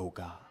let them go,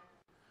 God.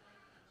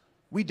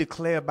 We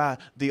declare by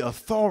the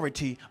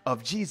authority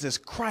of Jesus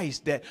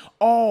Christ that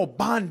all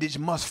bondage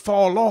must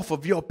fall off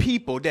of your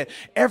people, that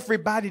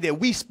everybody that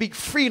we speak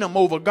freedom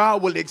over,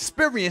 God, will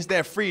experience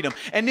that freedom.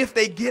 And if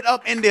they get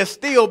up and they're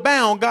still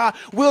bound, God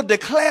will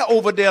declare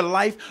over their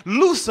life,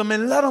 loose them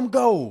and let them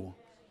go.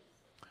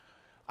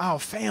 Our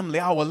family,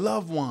 our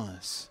loved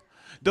ones,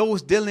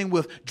 those dealing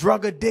with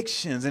drug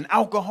addictions and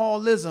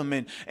alcoholism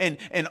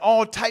and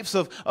all types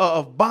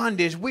of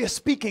bondage, we're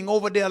speaking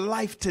over their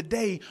life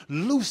today.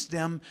 Loose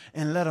them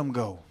and let them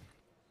go.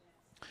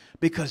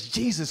 Because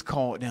Jesus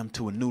called them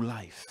to a new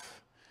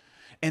life.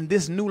 And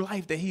this new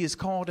life that he has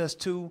called us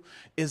to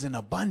is an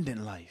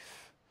abundant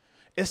life.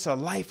 It's a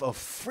life of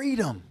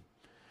freedom.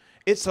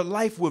 It's a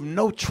life with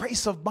no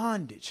trace of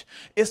bondage.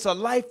 It's a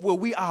life where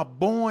we are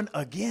born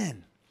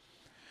again.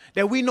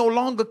 That we no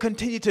longer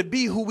continue to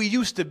be who we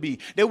used to be.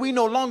 That we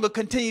no longer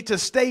continue to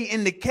stay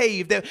in the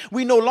cave. That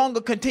we no longer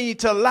continue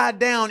to lie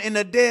down in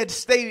a dead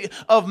state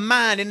of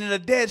mind and in a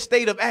dead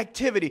state of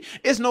activity.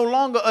 It's no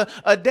longer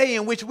a day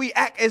in which we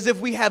act as if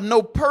we have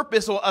no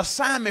purpose or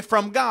assignment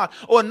from God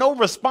or no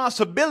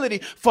responsibility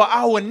for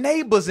our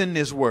neighbors in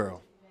this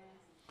world.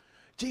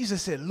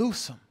 Jesus said,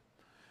 loose them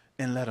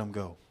and let them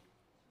go.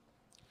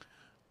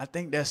 I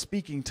think that's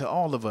speaking to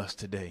all of us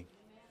today.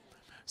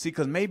 See,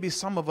 because maybe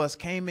some of us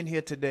came in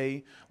here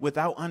today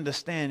without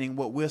understanding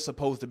what we're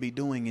supposed to be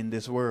doing in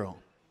this world.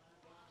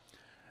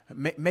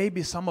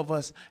 Maybe some of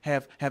us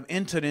have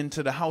entered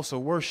into the house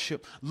of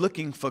worship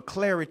looking for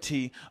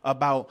clarity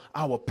about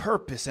our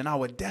purpose and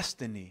our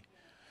destiny.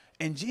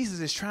 And Jesus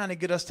is trying to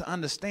get us to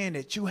understand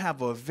that you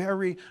have a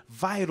very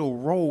vital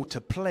role to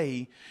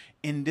play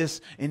in this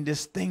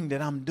thing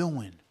that I'm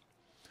doing.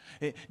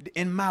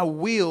 In my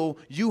will,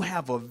 you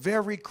have a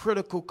very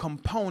critical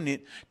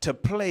component to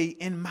play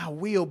in my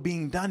will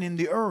being done in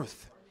the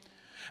earth.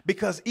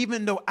 Because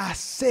even though I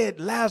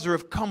said,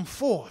 Lazarus, come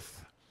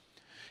forth,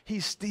 he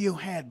still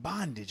had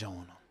bondage on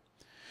him.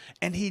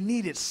 And he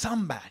needed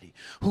somebody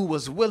who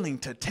was willing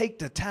to take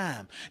the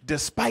time,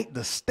 despite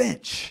the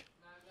stench,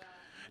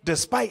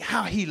 despite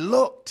how he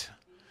looked,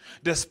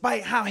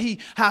 despite how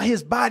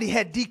his body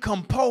had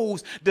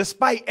decomposed,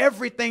 despite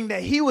everything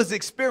that he was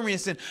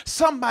experiencing,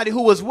 somebody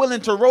who was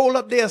willing to roll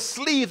up their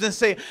sleeves and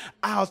say,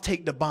 I'll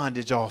take the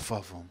bondage off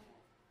of him.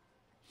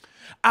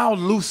 I'll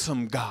loose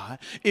him, God.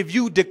 If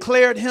you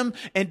declared him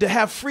and to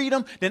have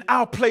freedom, then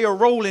I'll play a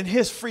role in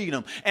his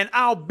freedom. And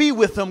I'll be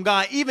with him,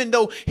 God, even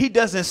though he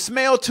doesn't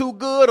smell too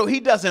good or he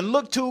doesn't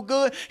look too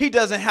good. He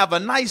doesn't have a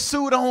nice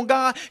suit on,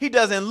 God. He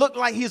doesn't look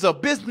like he's a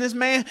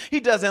businessman. He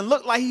doesn't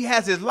look like he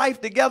has his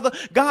life together,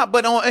 God.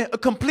 But on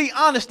complete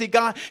honesty,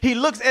 God, he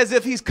looks as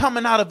if he's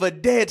coming out of a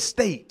dead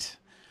state.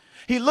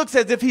 He looks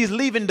as if he's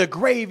leaving the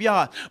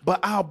graveyard, but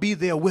I'll be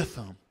there with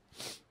him.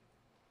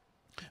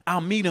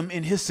 I'll meet him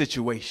in his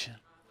situation.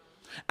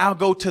 I'll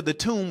go to the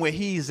tomb where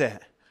he's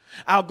at.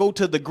 I'll go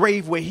to the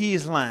grave where he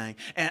is lying,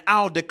 and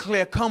I'll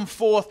declare, come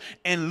forth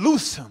and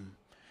loose him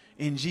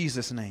in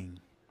Jesus' name.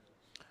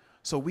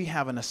 So we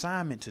have an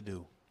assignment to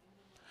do.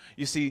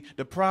 You see,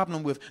 the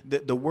problem with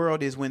the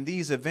world is when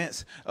these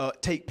events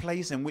take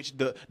place in which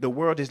the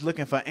world is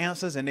looking for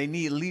answers and they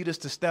need leaders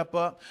to step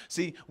up.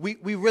 See,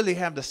 we really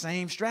have the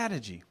same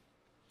strategy.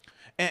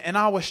 And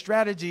our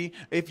strategy,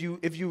 if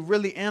you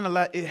really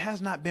analyze, it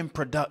has not been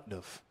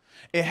productive.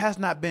 It has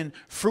not been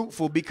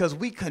fruitful because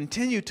we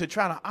continue to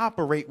try to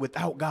operate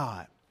without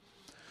God.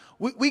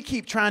 We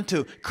keep trying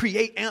to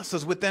create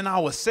answers within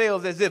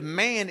ourselves as if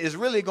man is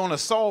really going to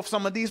solve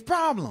some of these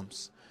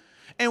problems.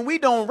 And we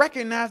don't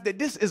recognize that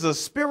this is a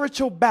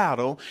spiritual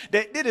battle,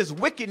 that it is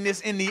wickedness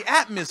in the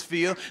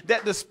atmosphere,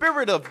 that the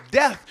spirit of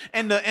death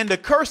and the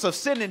curse of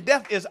sin and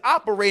death is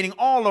operating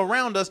all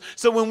around us.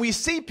 So when we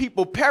see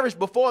people perish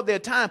before their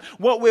time,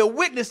 what we're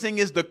witnessing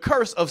is the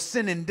curse of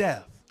sin and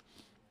death.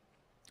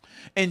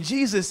 And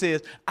Jesus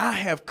says, I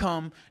have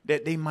come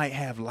that they might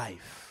have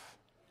life.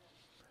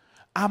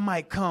 I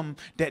might come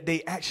that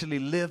they actually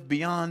live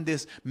beyond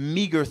this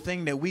meager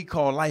thing that we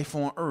call life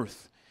on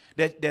earth,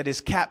 that is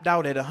capped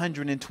out at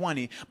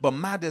 120. But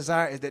my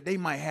desire is that they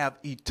might have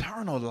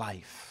eternal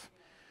life,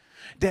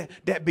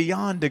 that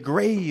beyond the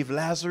grave,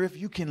 Lazarus,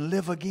 you can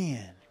live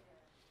again.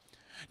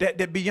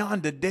 That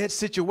beyond the dead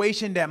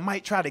situation that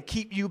might try to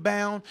keep you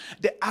bound,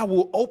 that I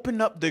will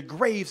open up the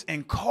graves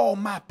and call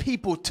my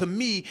people to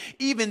me,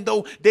 even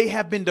though they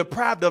have been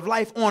deprived of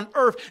life on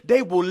earth,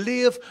 they will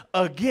live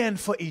again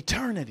for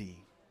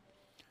eternity.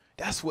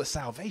 That's what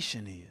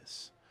salvation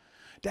is.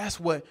 That's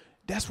what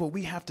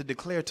we have to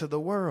declare to the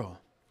world.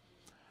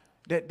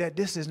 That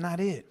this is not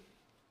it.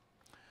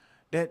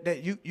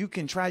 That you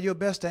can try your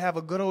best to have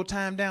a good old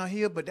time down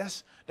here, but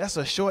that's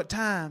a short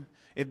time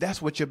if that's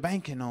what you're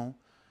banking on.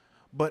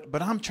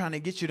 But I'm trying to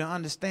get you to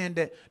understand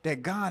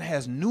that God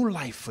has new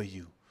life for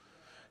you,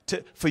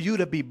 for you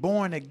to be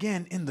born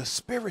again in the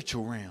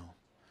spiritual realm,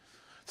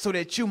 so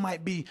that you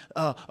might be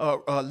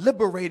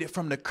liberated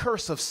from the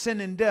curse of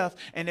sin and death,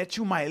 and that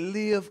you might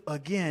live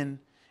again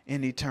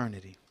in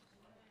eternity.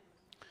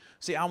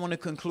 See, I want to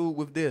conclude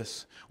with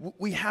this.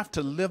 We have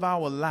to live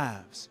our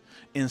lives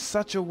in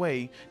such a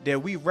way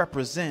that we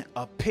represent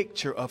a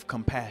picture of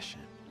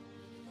compassion.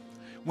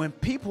 When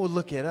people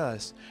look at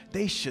us,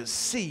 they should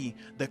see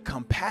the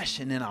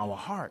compassion in our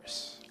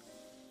hearts.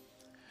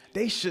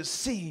 They should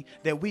see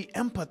that we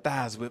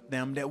empathize with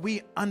them, that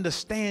we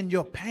understand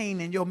your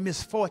pain and your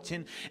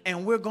misfortune,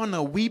 and we're going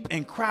to weep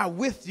and cry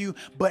with you.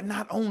 But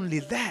not only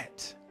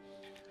that,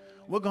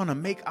 we're going to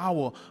make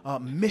our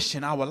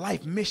mission, our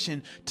life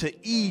mission, to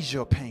ease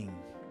your pain,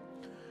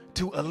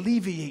 to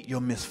alleviate your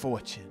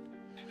misfortune,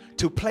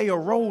 to play a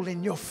role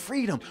in your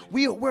freedom.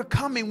 We're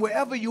coming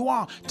wherever you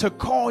are to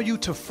call you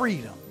to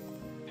freedom.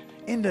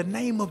 In the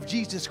name of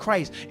Jesus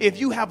Christ, if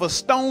you have a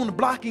stone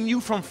blocking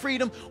you from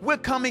freedom, we're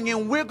coming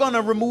and we're going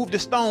to remove the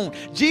stone.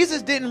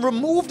 Jesus didn't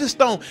remove the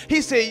stone.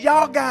 He said,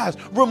 y'all guys,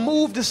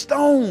 remove the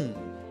stone.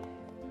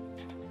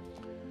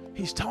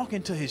 He's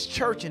talking to his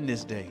church in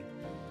this day.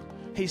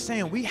 He's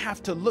saying we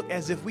have to look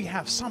as if we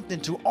have something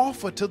to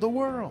offer to the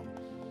world.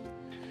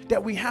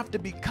 That we have to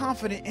be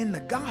confident in the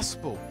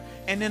gospel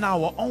and in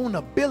our own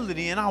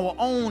ability and our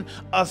own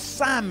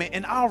assignment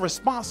and our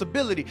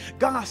responsibility.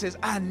 God says,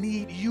 I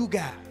need you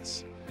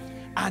guys.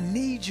 I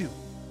need you.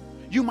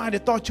 You might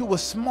have thought you were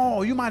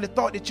small. You might have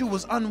thought that you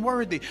was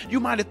unworthy. You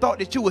might have thought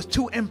that you was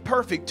too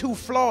imperfect, too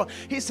flawed.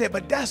 He said,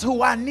 but that's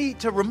who I need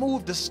to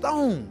remove the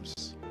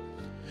stones.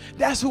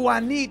 That's who I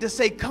need to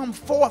say, come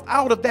forth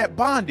out of that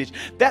bondage.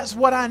 That's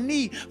what I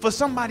need for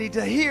somebody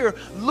to hear,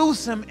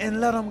 loose him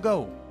and let him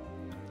go.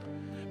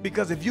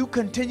 Because if you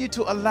continue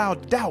to allow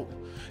doubt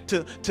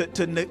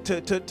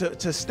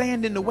to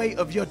stand in the way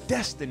of your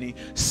destiny,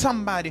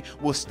 somebody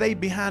will stay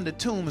behind the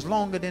tombs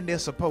longer than they're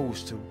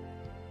supposed to.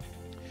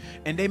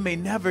 And they may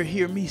never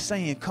hear me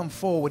saying, come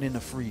forward into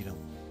freedom.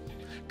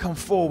 Come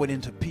forward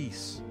into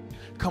peace.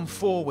 Come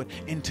forward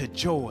into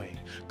joy.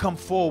 Come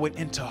forward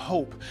into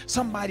hope.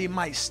 Somebody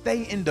might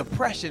stay in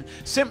depression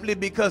simply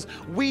because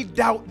we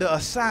doubt the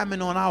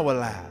assignment on our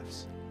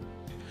lives.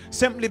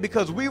 Simply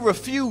because we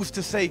refuse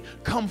to say,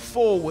 come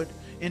forward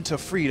into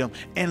freedom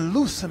and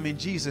loose him in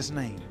Jesus'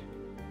 name.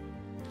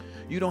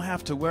 You don't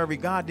have to worry.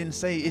 God didn't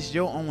say it's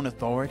your own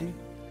authority.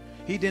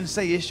 He didn't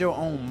say it's your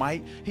own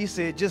might. He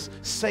said, just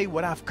say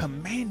what I've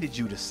commanded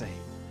you to say.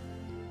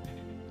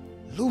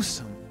 Loose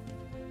him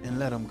and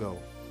let him go.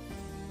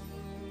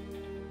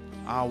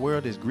 Our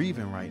world is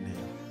grieving right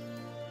now.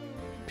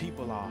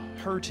 People are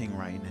hurting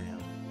right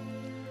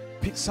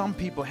now. Some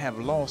people have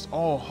lost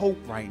all hope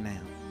right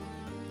now.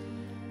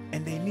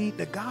 And they need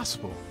the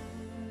gospel.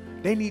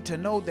 They need to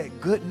know that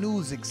good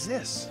news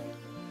exists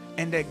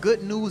and that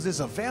good news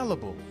is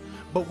available.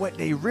 But what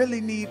they really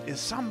need is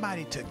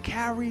somebody to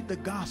carry the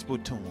gospel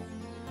to them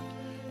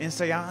and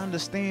say, I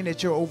understand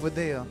that you're over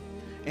there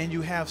and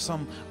you have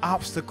some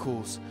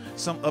obstacles,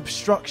 some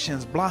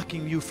obstructions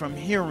blocking you from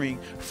hearing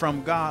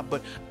from God,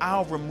 but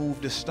I'll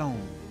remove the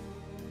stone.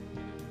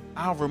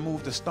 I'll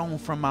remove the stone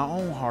from my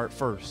own heart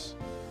first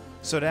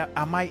so that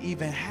I might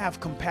even have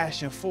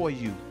compassion for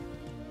you.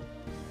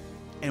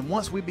 And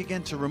once we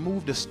begin to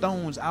remove the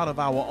stones out of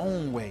our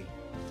own way,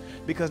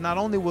 because not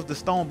only was the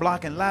stone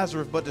blocking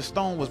Lazarus, but the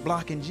stone was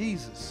blocking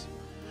Jesus.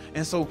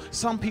 And so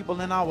some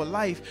people in our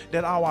life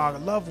that are our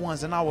loved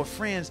ones and our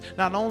friends,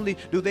 not only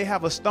do they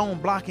have a stone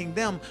blocking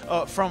them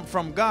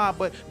from God,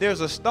 but there's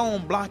a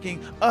stone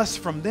blocking us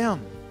from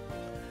them.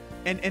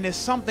 And it's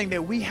something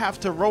that we have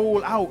to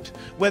roll out,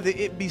 whether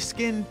it be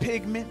skin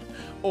pigment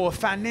or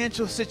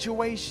financial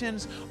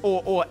situations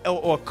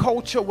or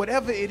culture,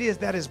 whatever it is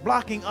that is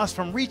blocking us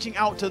from reaching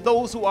out to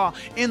those who are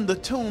in the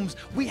tombs.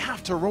 We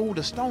have to roll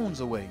the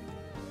stones away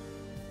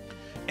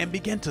and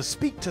begin to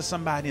speak to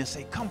somebody and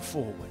say, come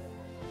forward.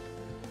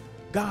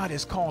 God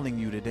is calling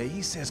you today.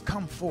 He says,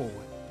 come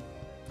forward.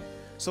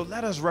 So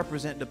let us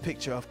represent the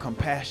picture of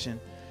compassion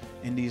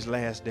in these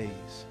last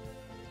days.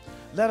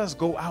 Let us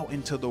go out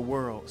into the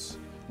world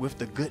with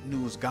the good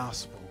news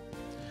gospel.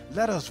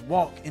 Let us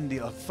walk in the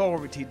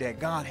authority that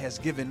God has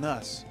given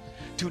us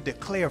to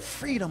declare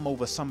freedom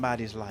over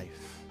somebody's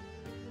life.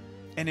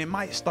 And it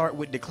might start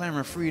with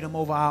declaring freedom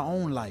over our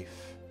own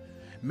life.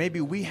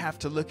 Maybe we have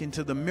to look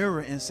into the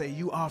mirror and say,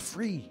 you are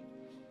free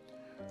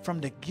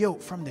from the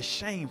guilt, from the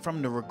shame,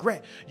 from the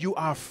regret. You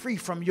are free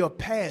from your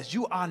past.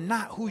 You are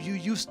not who you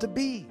used to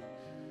be.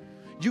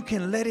 You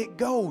can let it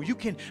go. You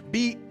can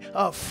be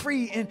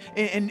free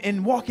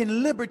and walk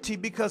in liberty,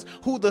 because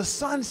who the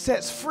Son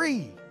sets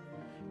free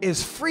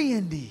is free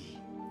indeed.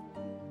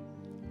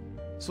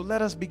 So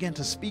let us begin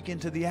to speak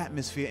into the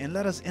atmosphere and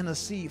let us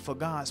intercede for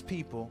God's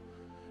people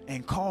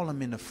and call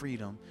them into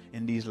freedom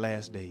in these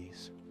last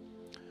days.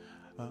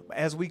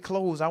 As we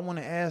close, I want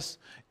to ask,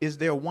 is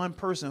there one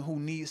person who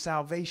needs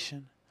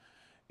salvation?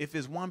 If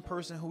it's one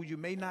person who you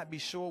may not be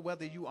sure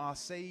whether you are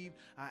saved,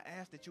 I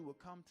ask that you will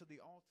come to the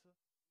altar.